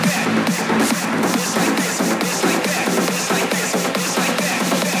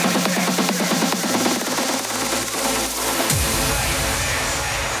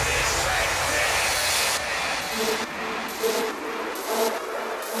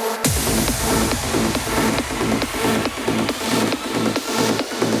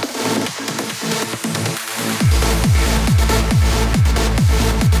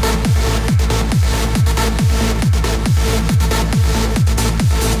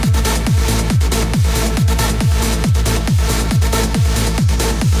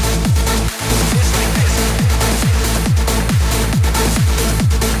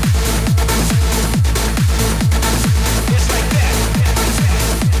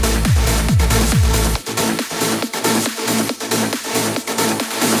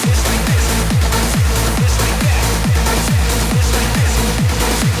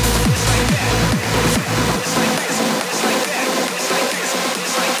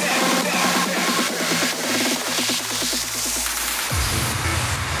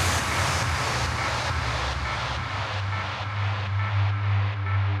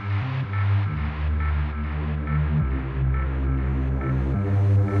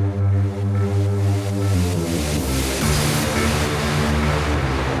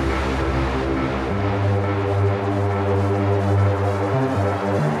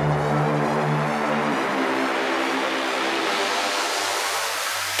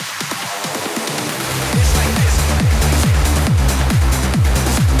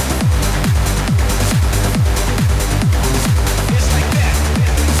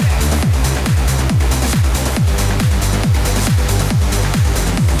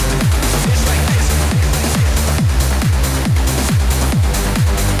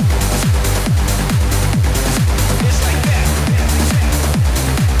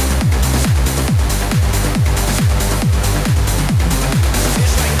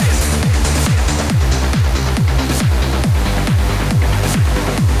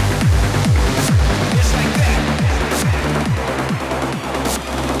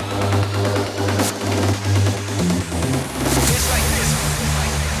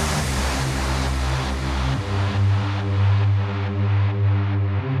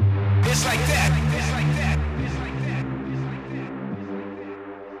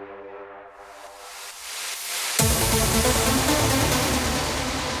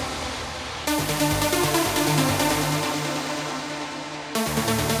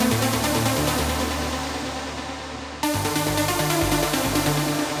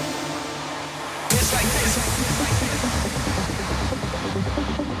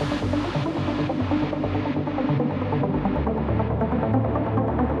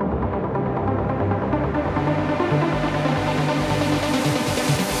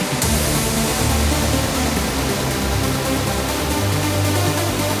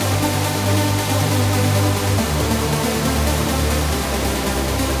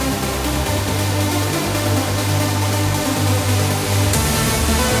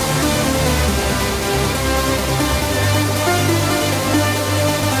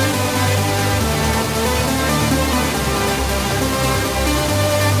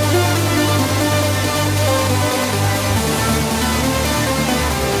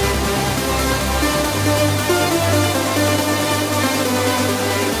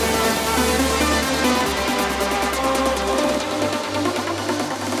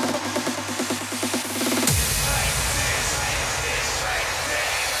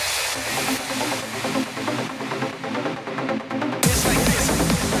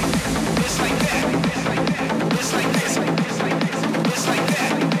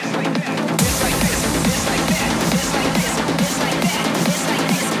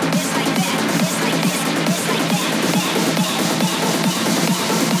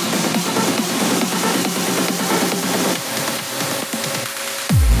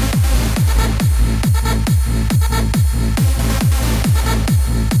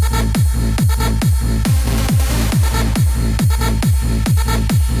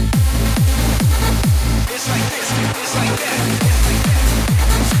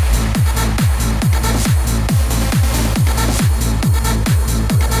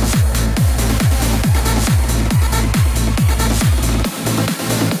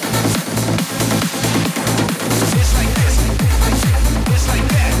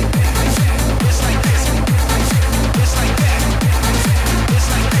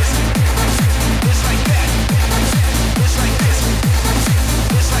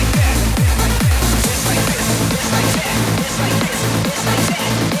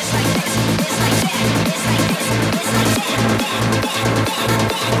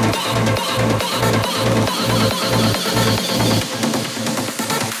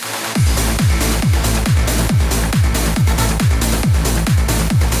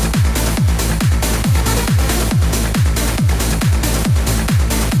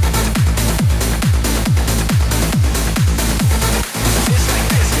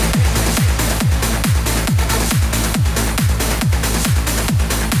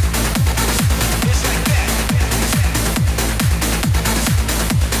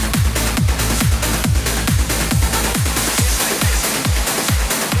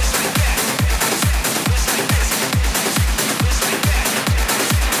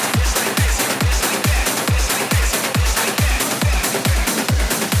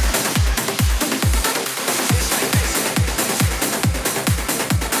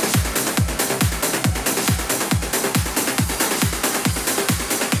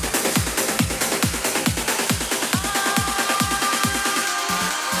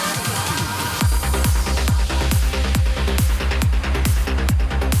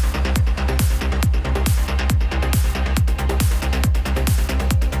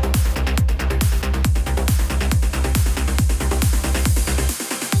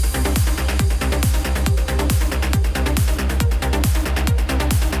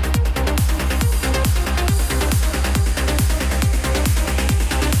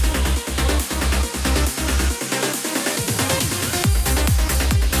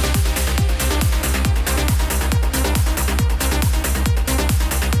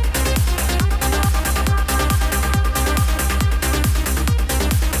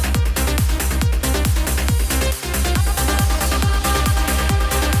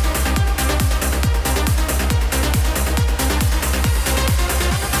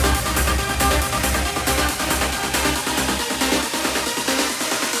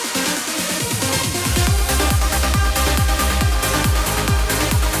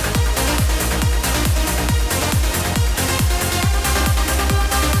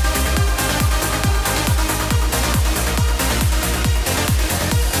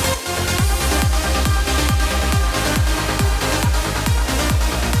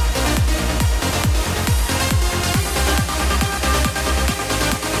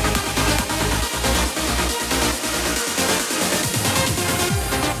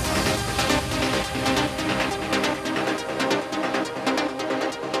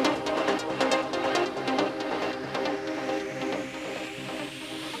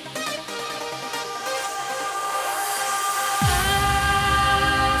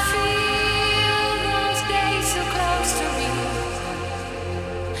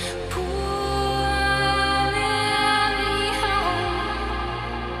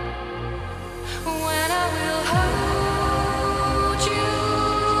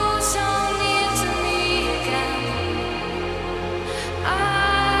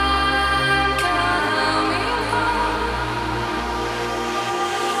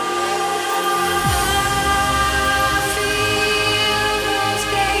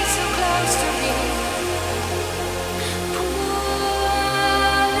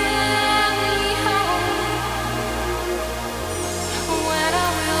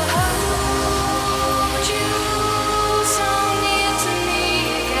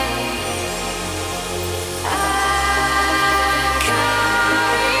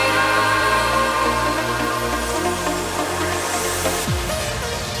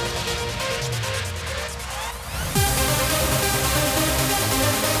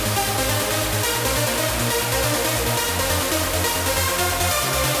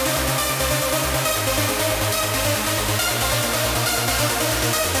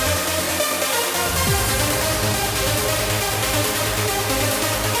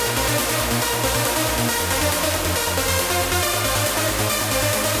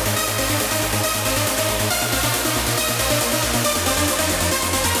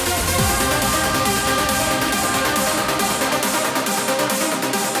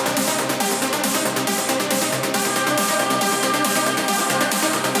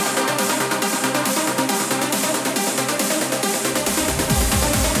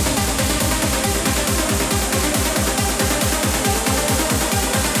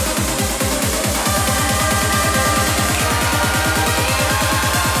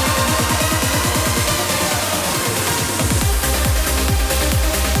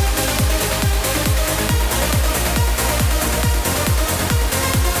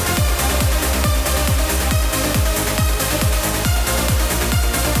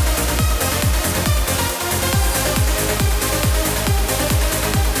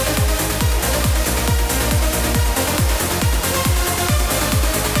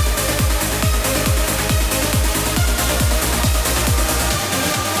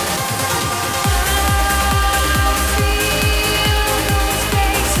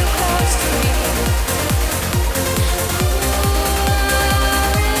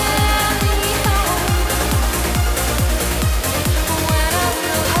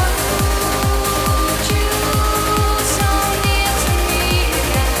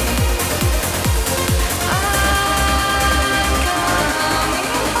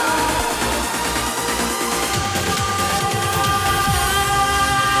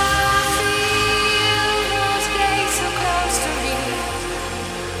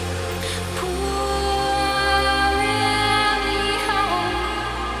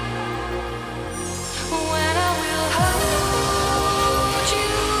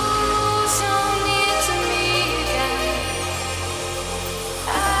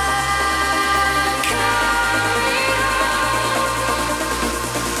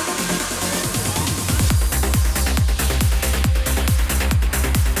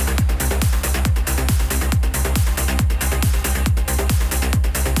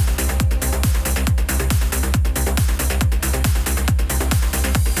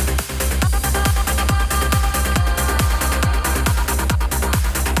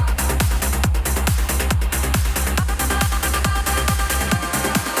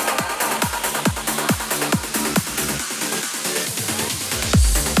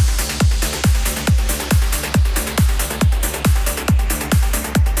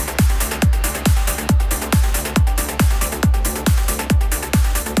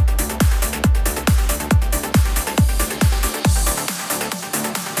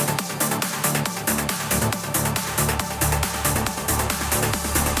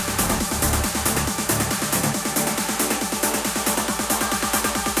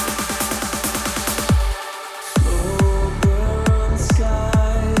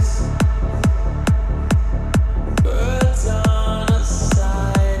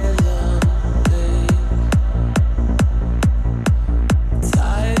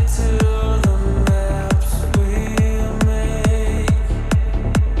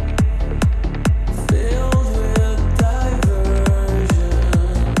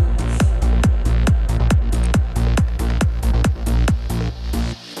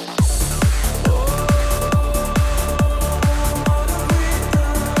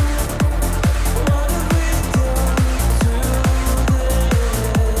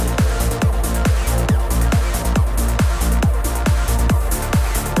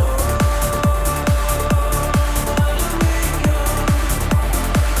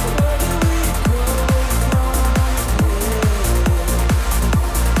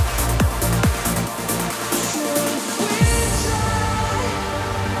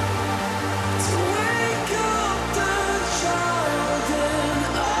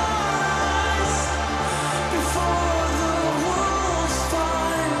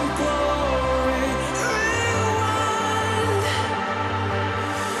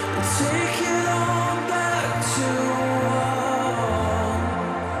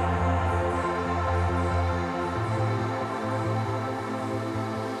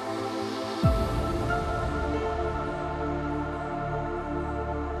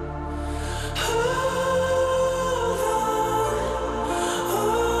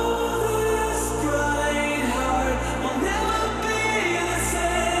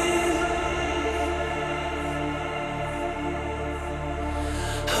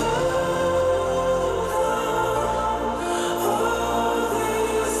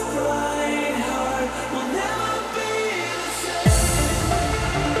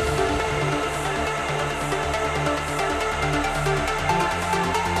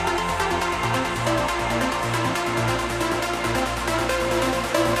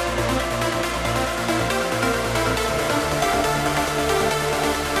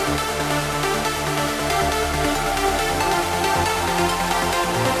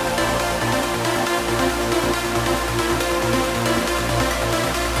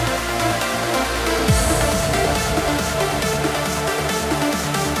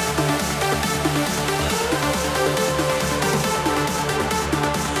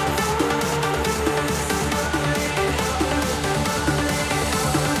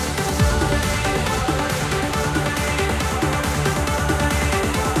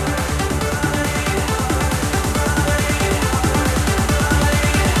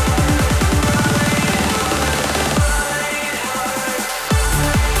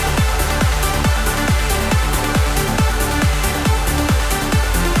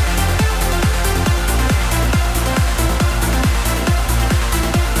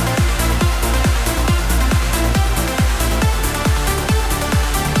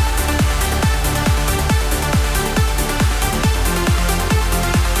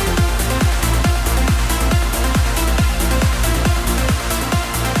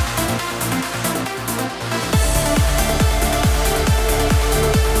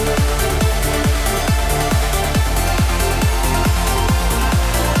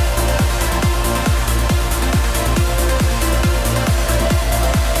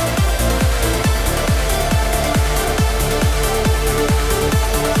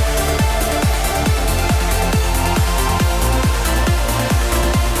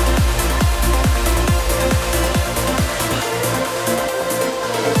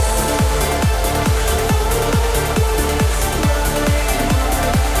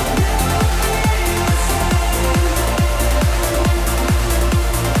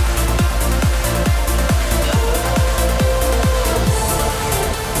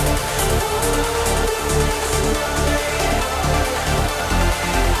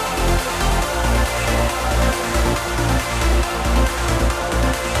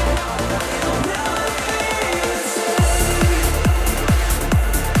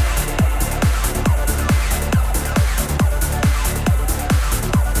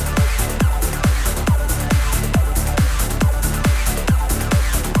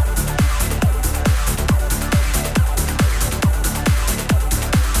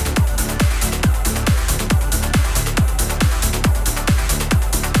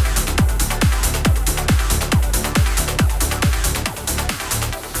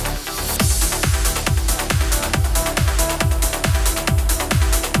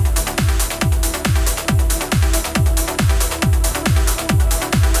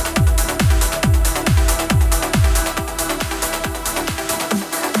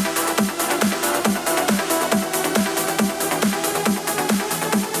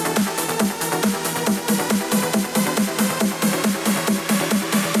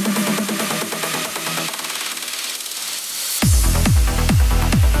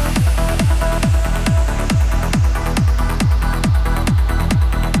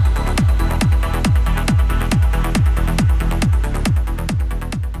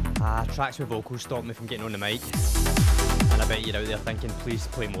 my vocals stop me from getting on the mic. And I bet you're out there thinking, please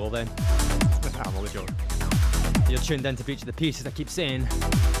play more then. I'm always joking. You're tuned in to Breach of the Peace, as I keep saying.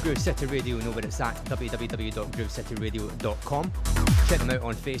 Groove City Radio, know where it's at, www.groovecityradio.com. Check them out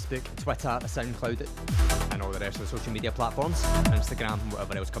on Facebook, Twitter, SoundCloud, and all the rest of the social media platforms, Instagram,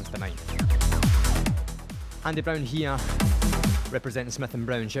 whatever else comes to mind. Andy Brown here, representing Smith &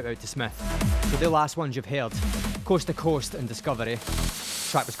 Brown, shout out to Smith. So the last ones you've heard, Coast to Coast and Discovery,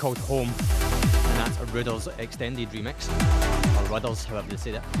 the track was called Home, and that's a Rudders extended remix, or Rudders, however they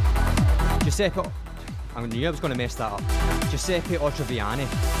say that. Giuseppe, I knew I was going to mess that up. Giuseppe Ottaviani.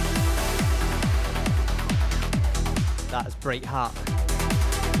 That's Bright Heart.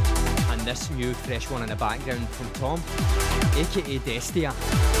 And this new fresh one in the background from Tom, aka Destia.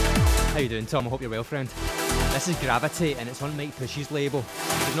 How you doing, Tom? I hope you're well, friend. This is Gravity and it's on Mike Push's label.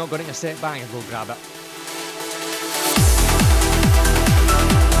 If you've not got it in your set bag, go grab it.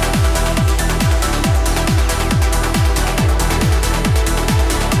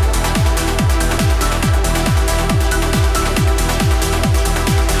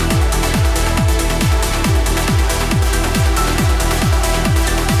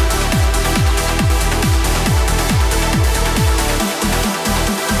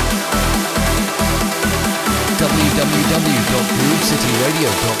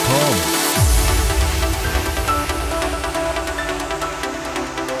 www.groovecityradio.com.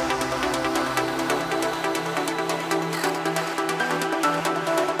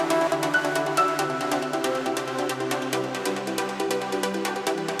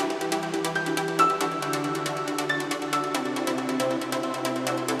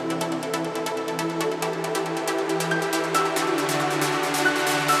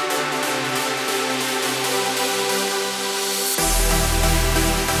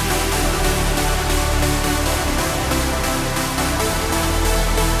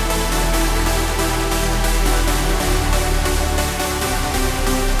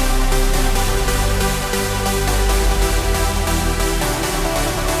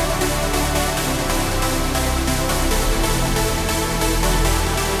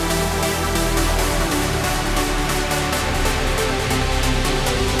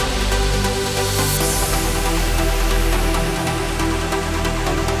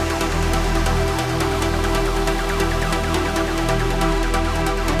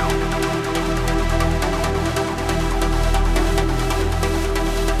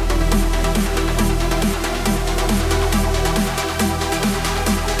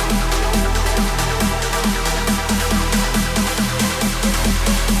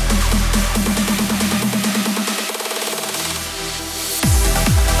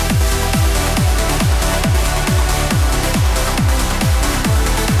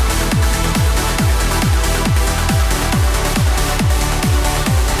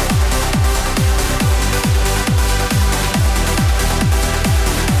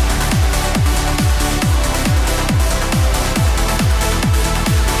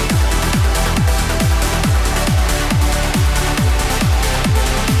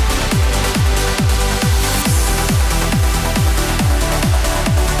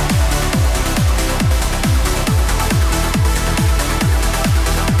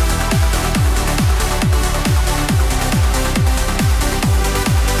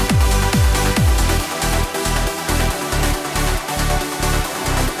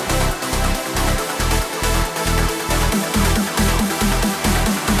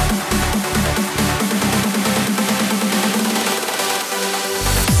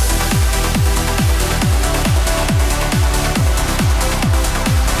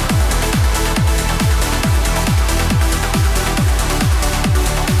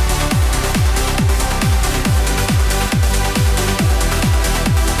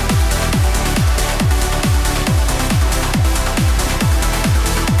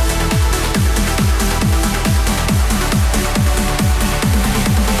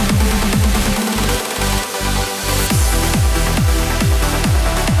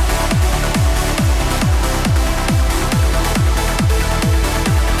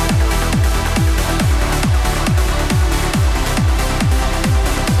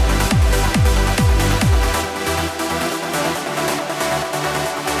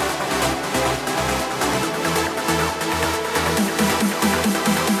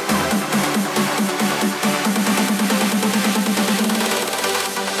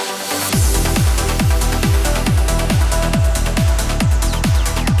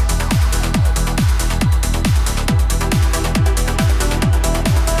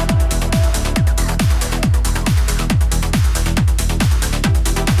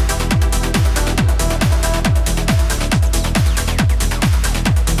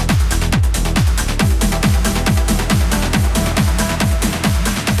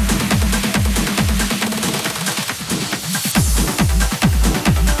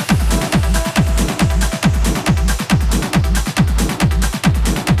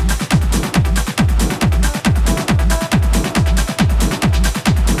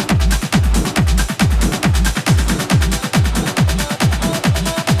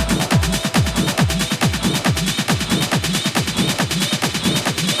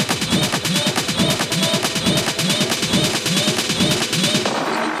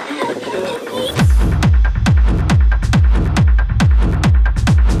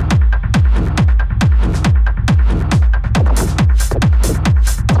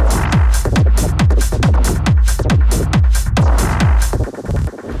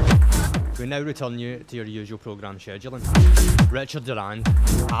 We now return you to your usual programme scheduling. Richard Durand,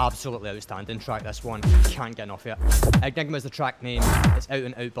 absolutely outstanding track this one, can't get enough of it. Enigma is the track name, it's out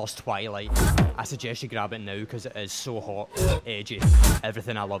in Outburst Twilight. I suggest you grab it now because it is so hot, edgy,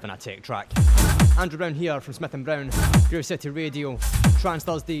 everything I love in a tech track. Andrew Brown here from Smith & Brown, Groove City Radio, Trans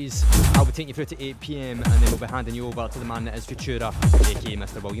Thursdays. I'll be taking you through to 8 PM and then we'll be handing you over to the man that is Futura, aka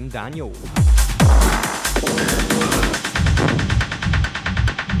Mr. William Daniel.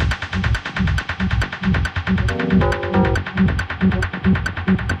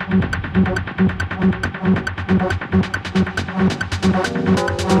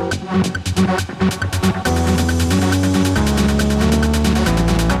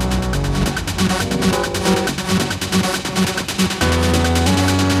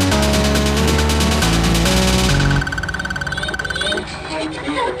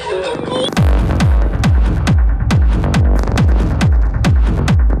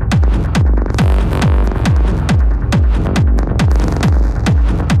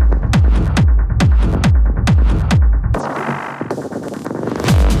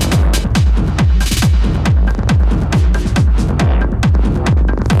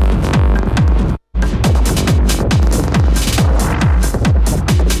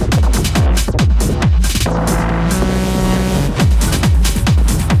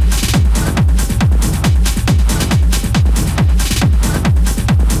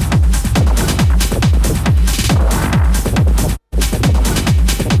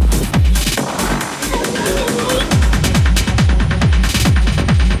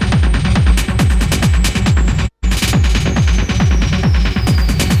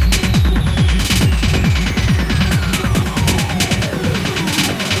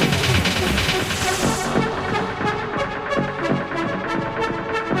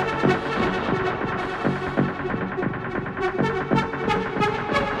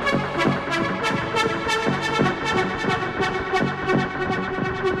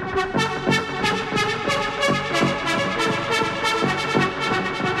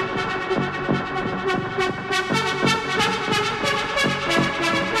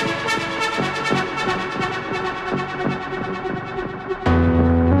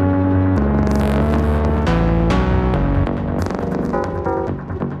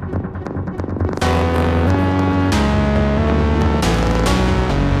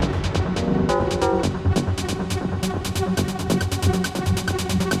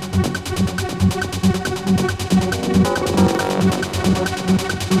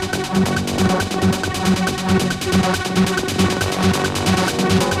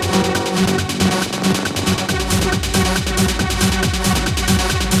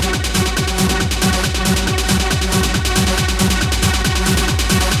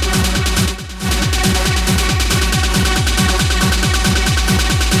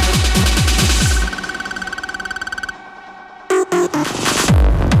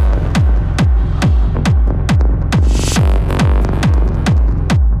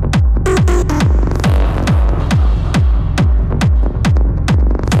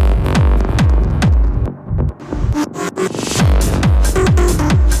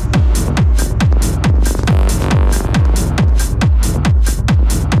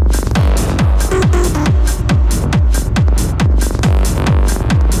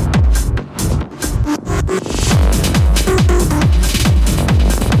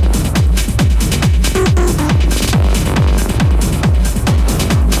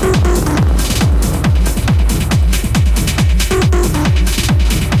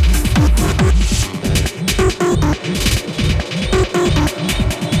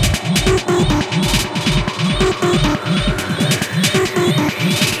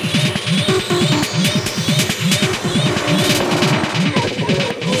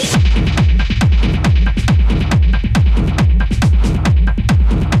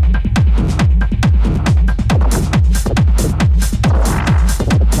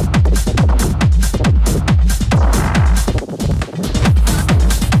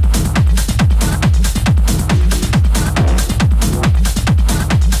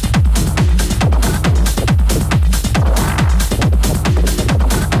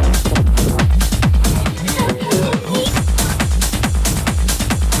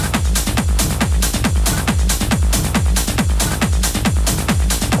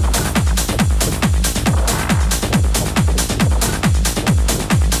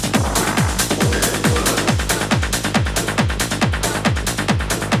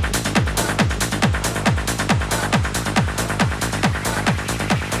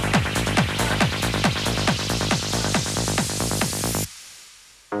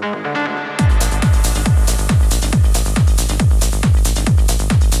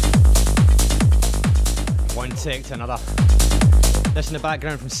 sec to another. This in the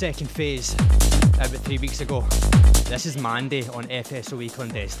background from Second Phase, out about 3 weeks ago. This is Mandy on FSOE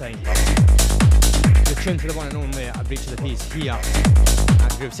Clandestine. The tune to the one and only A Breach of the Peace here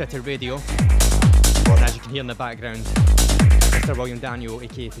at Groove City Radio. And as you can hear in the background, Mr. William Daniel,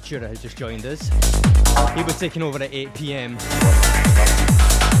 aka Futura, has just joined us. He'll be taking over at 8 PM.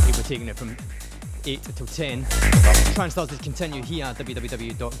 He'll be taking it from 8 till 10. Trance starts to continue here at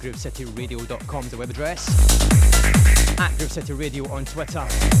www.groovecityradio.com, the web address. At Groove City Radio on Twitter.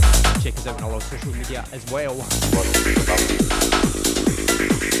 Check us out on all our social media as well.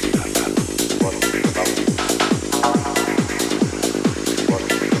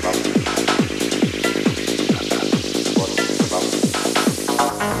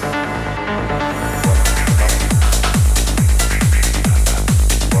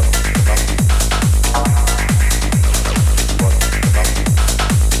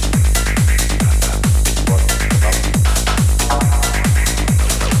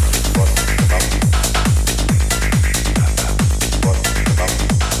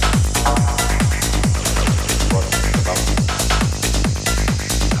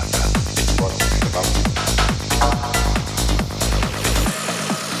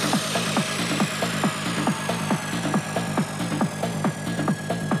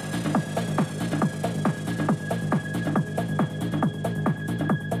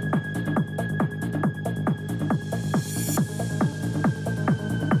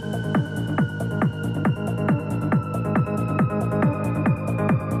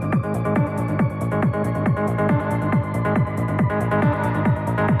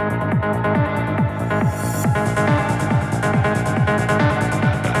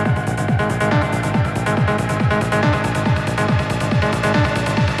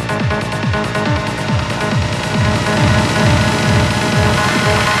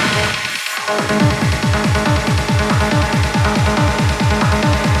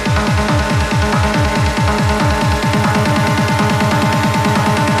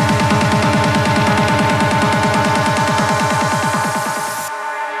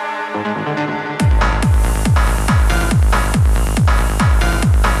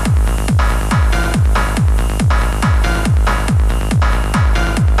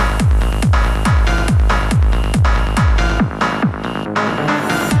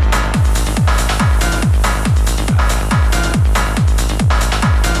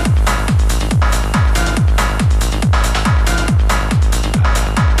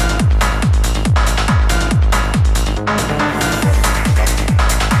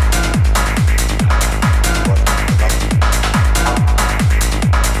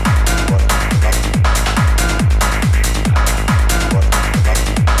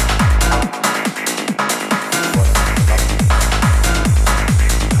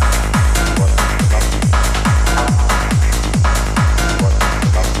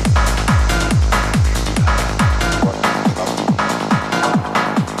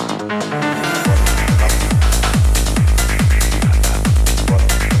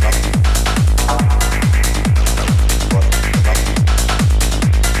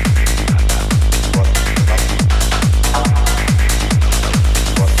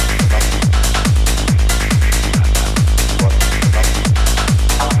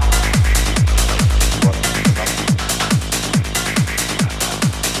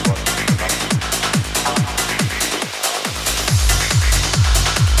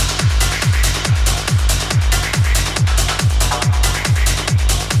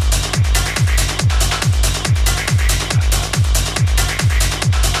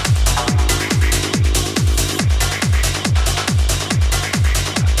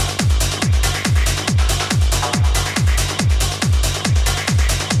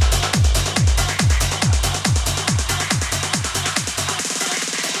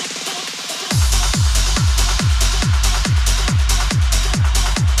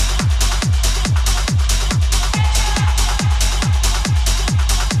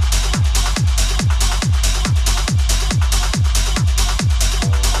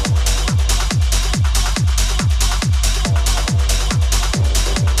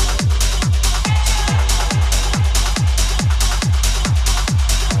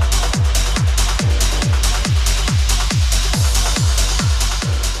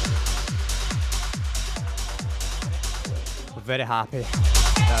 very happy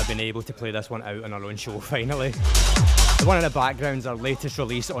that I've been able to play this one out on our own show finally. The one in the background is our latest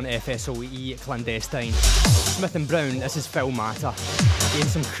release on FSOE Clandestine. Smith and Brown, this is Phil Matter. Gained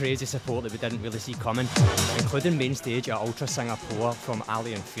some crazy support that we didn't really see coming, including main stage at Ultra Singapore from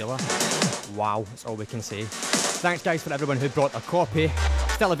Ali and Fila. Wow, that's all we can say. Thanks guys for everyone who brought a copy.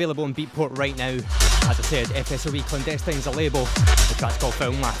 Still available on Beatport right now. As I said, FSOE Clandestine's a label. The track's called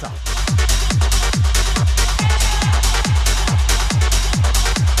Film Matter.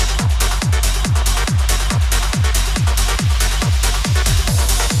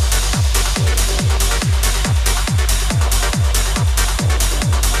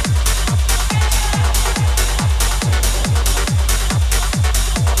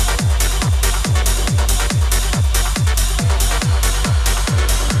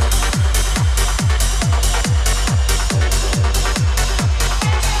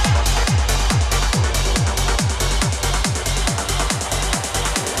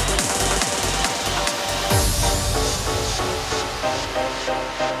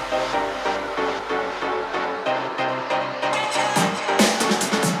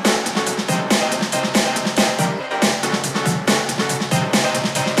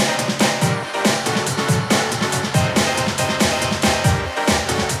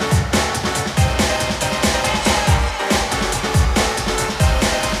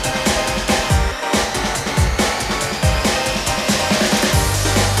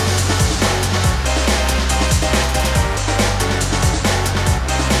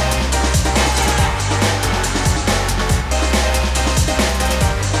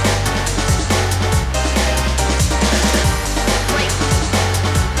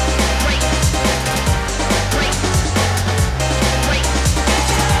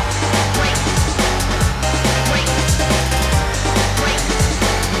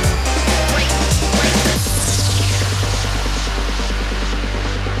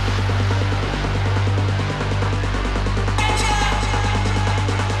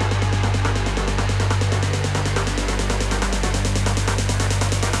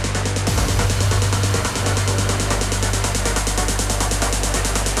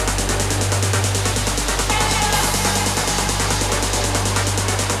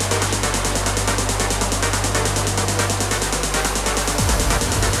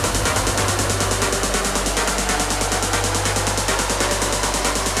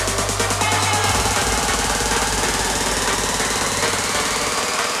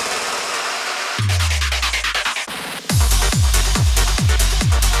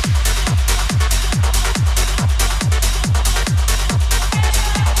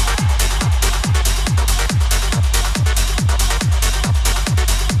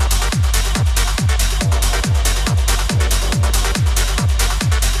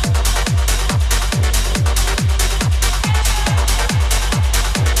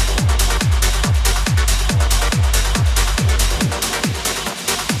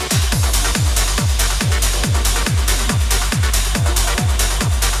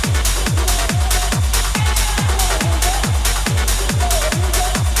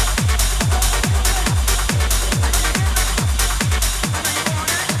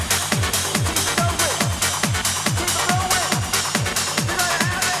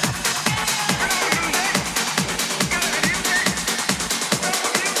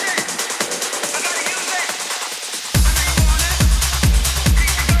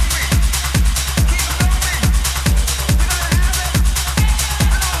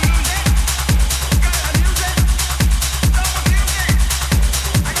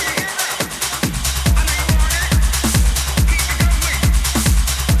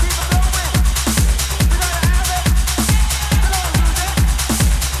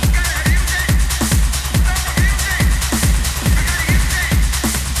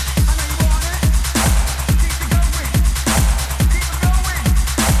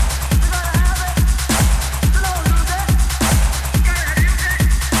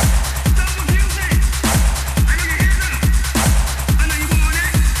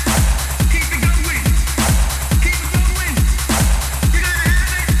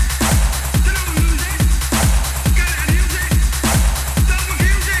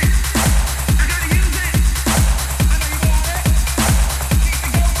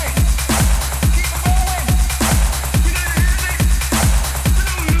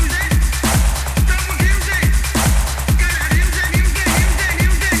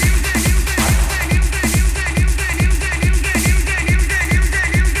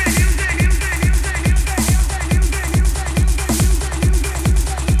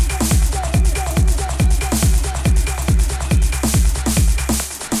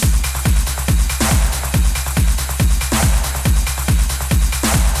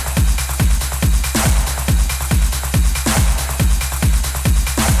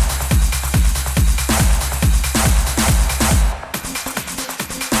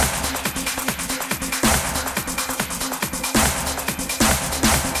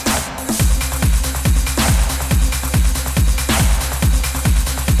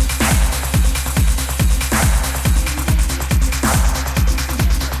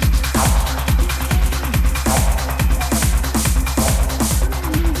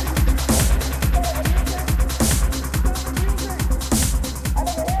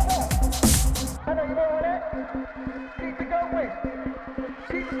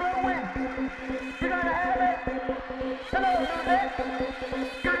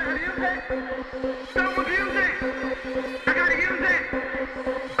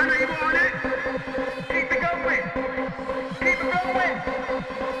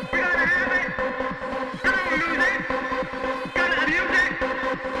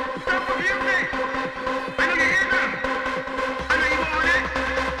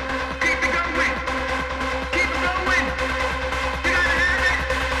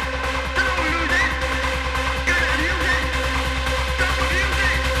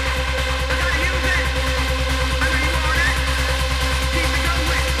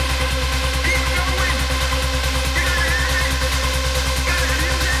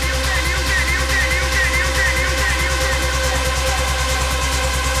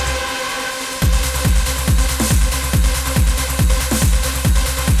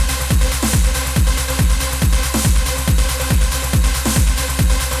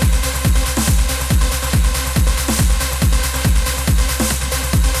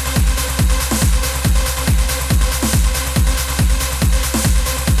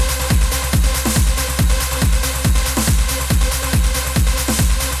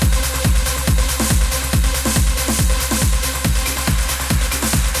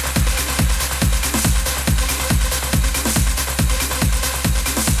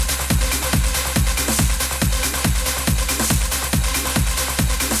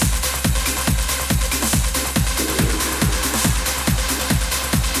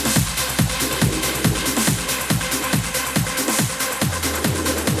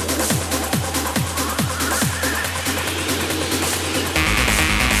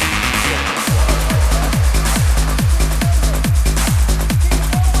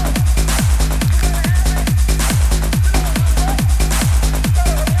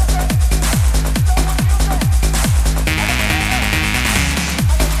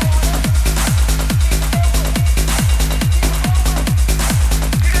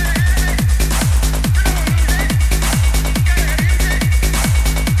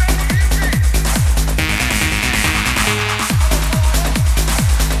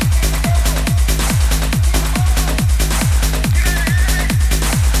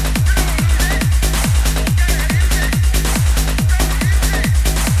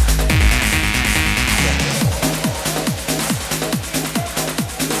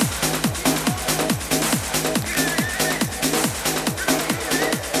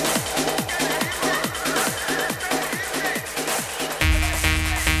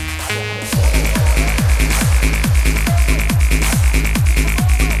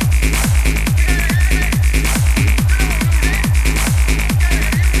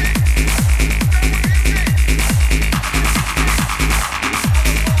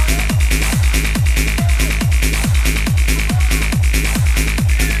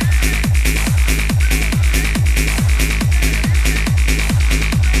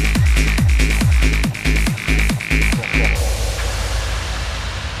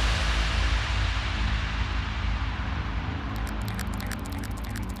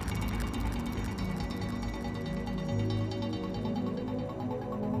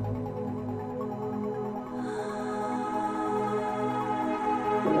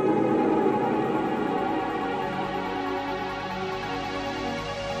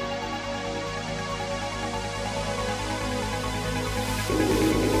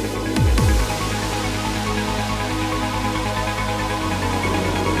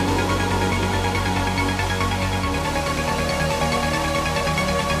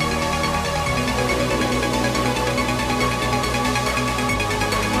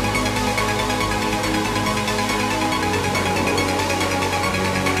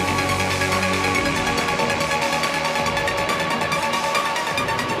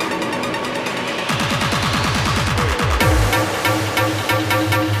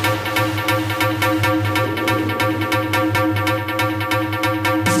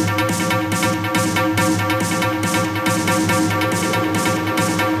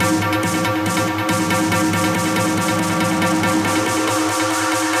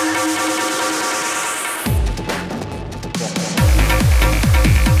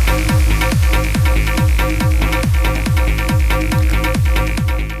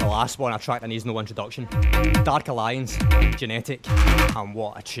 last one, a track that needs no introduction. Dark Alliance, Genetic, and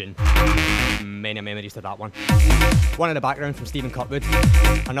what a tune. Many memories to that one. One in the background from Stephen Cutwood,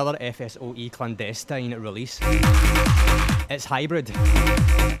 another FSOE Clandestine release. It's Hybrid.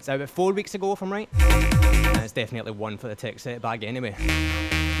 It's out about 4 weeks ago, if I'm right. And it's definitely one for the tech set bag anyway.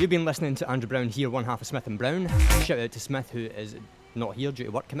 You've been listening to Andrew Brown here, one half of Smith and Brown. Shout out to Smith, who is not here due to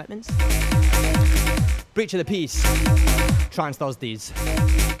work commitments. Breach of the Peace, Trans Thursdays,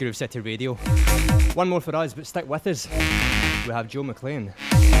 Groove City Radio. One more for us, but stick with us. we have Joe McLean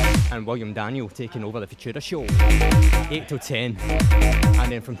and William Daniel taking over the Futura show, 8 till 10.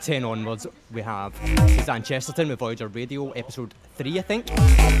 And then from 10 onwards, we have Suzanne Chesterton with Voyager Radio, episode 3, I think.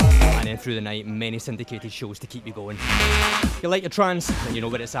 And then through the night, many syndicated shows to keep you going. If you like your trance, then you know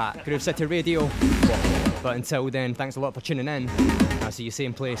where it's at, Groove City Radio. But until then, thanks a lot for tuning in. I'll see you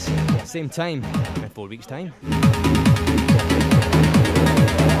same place, same time, in 4 weeks' time.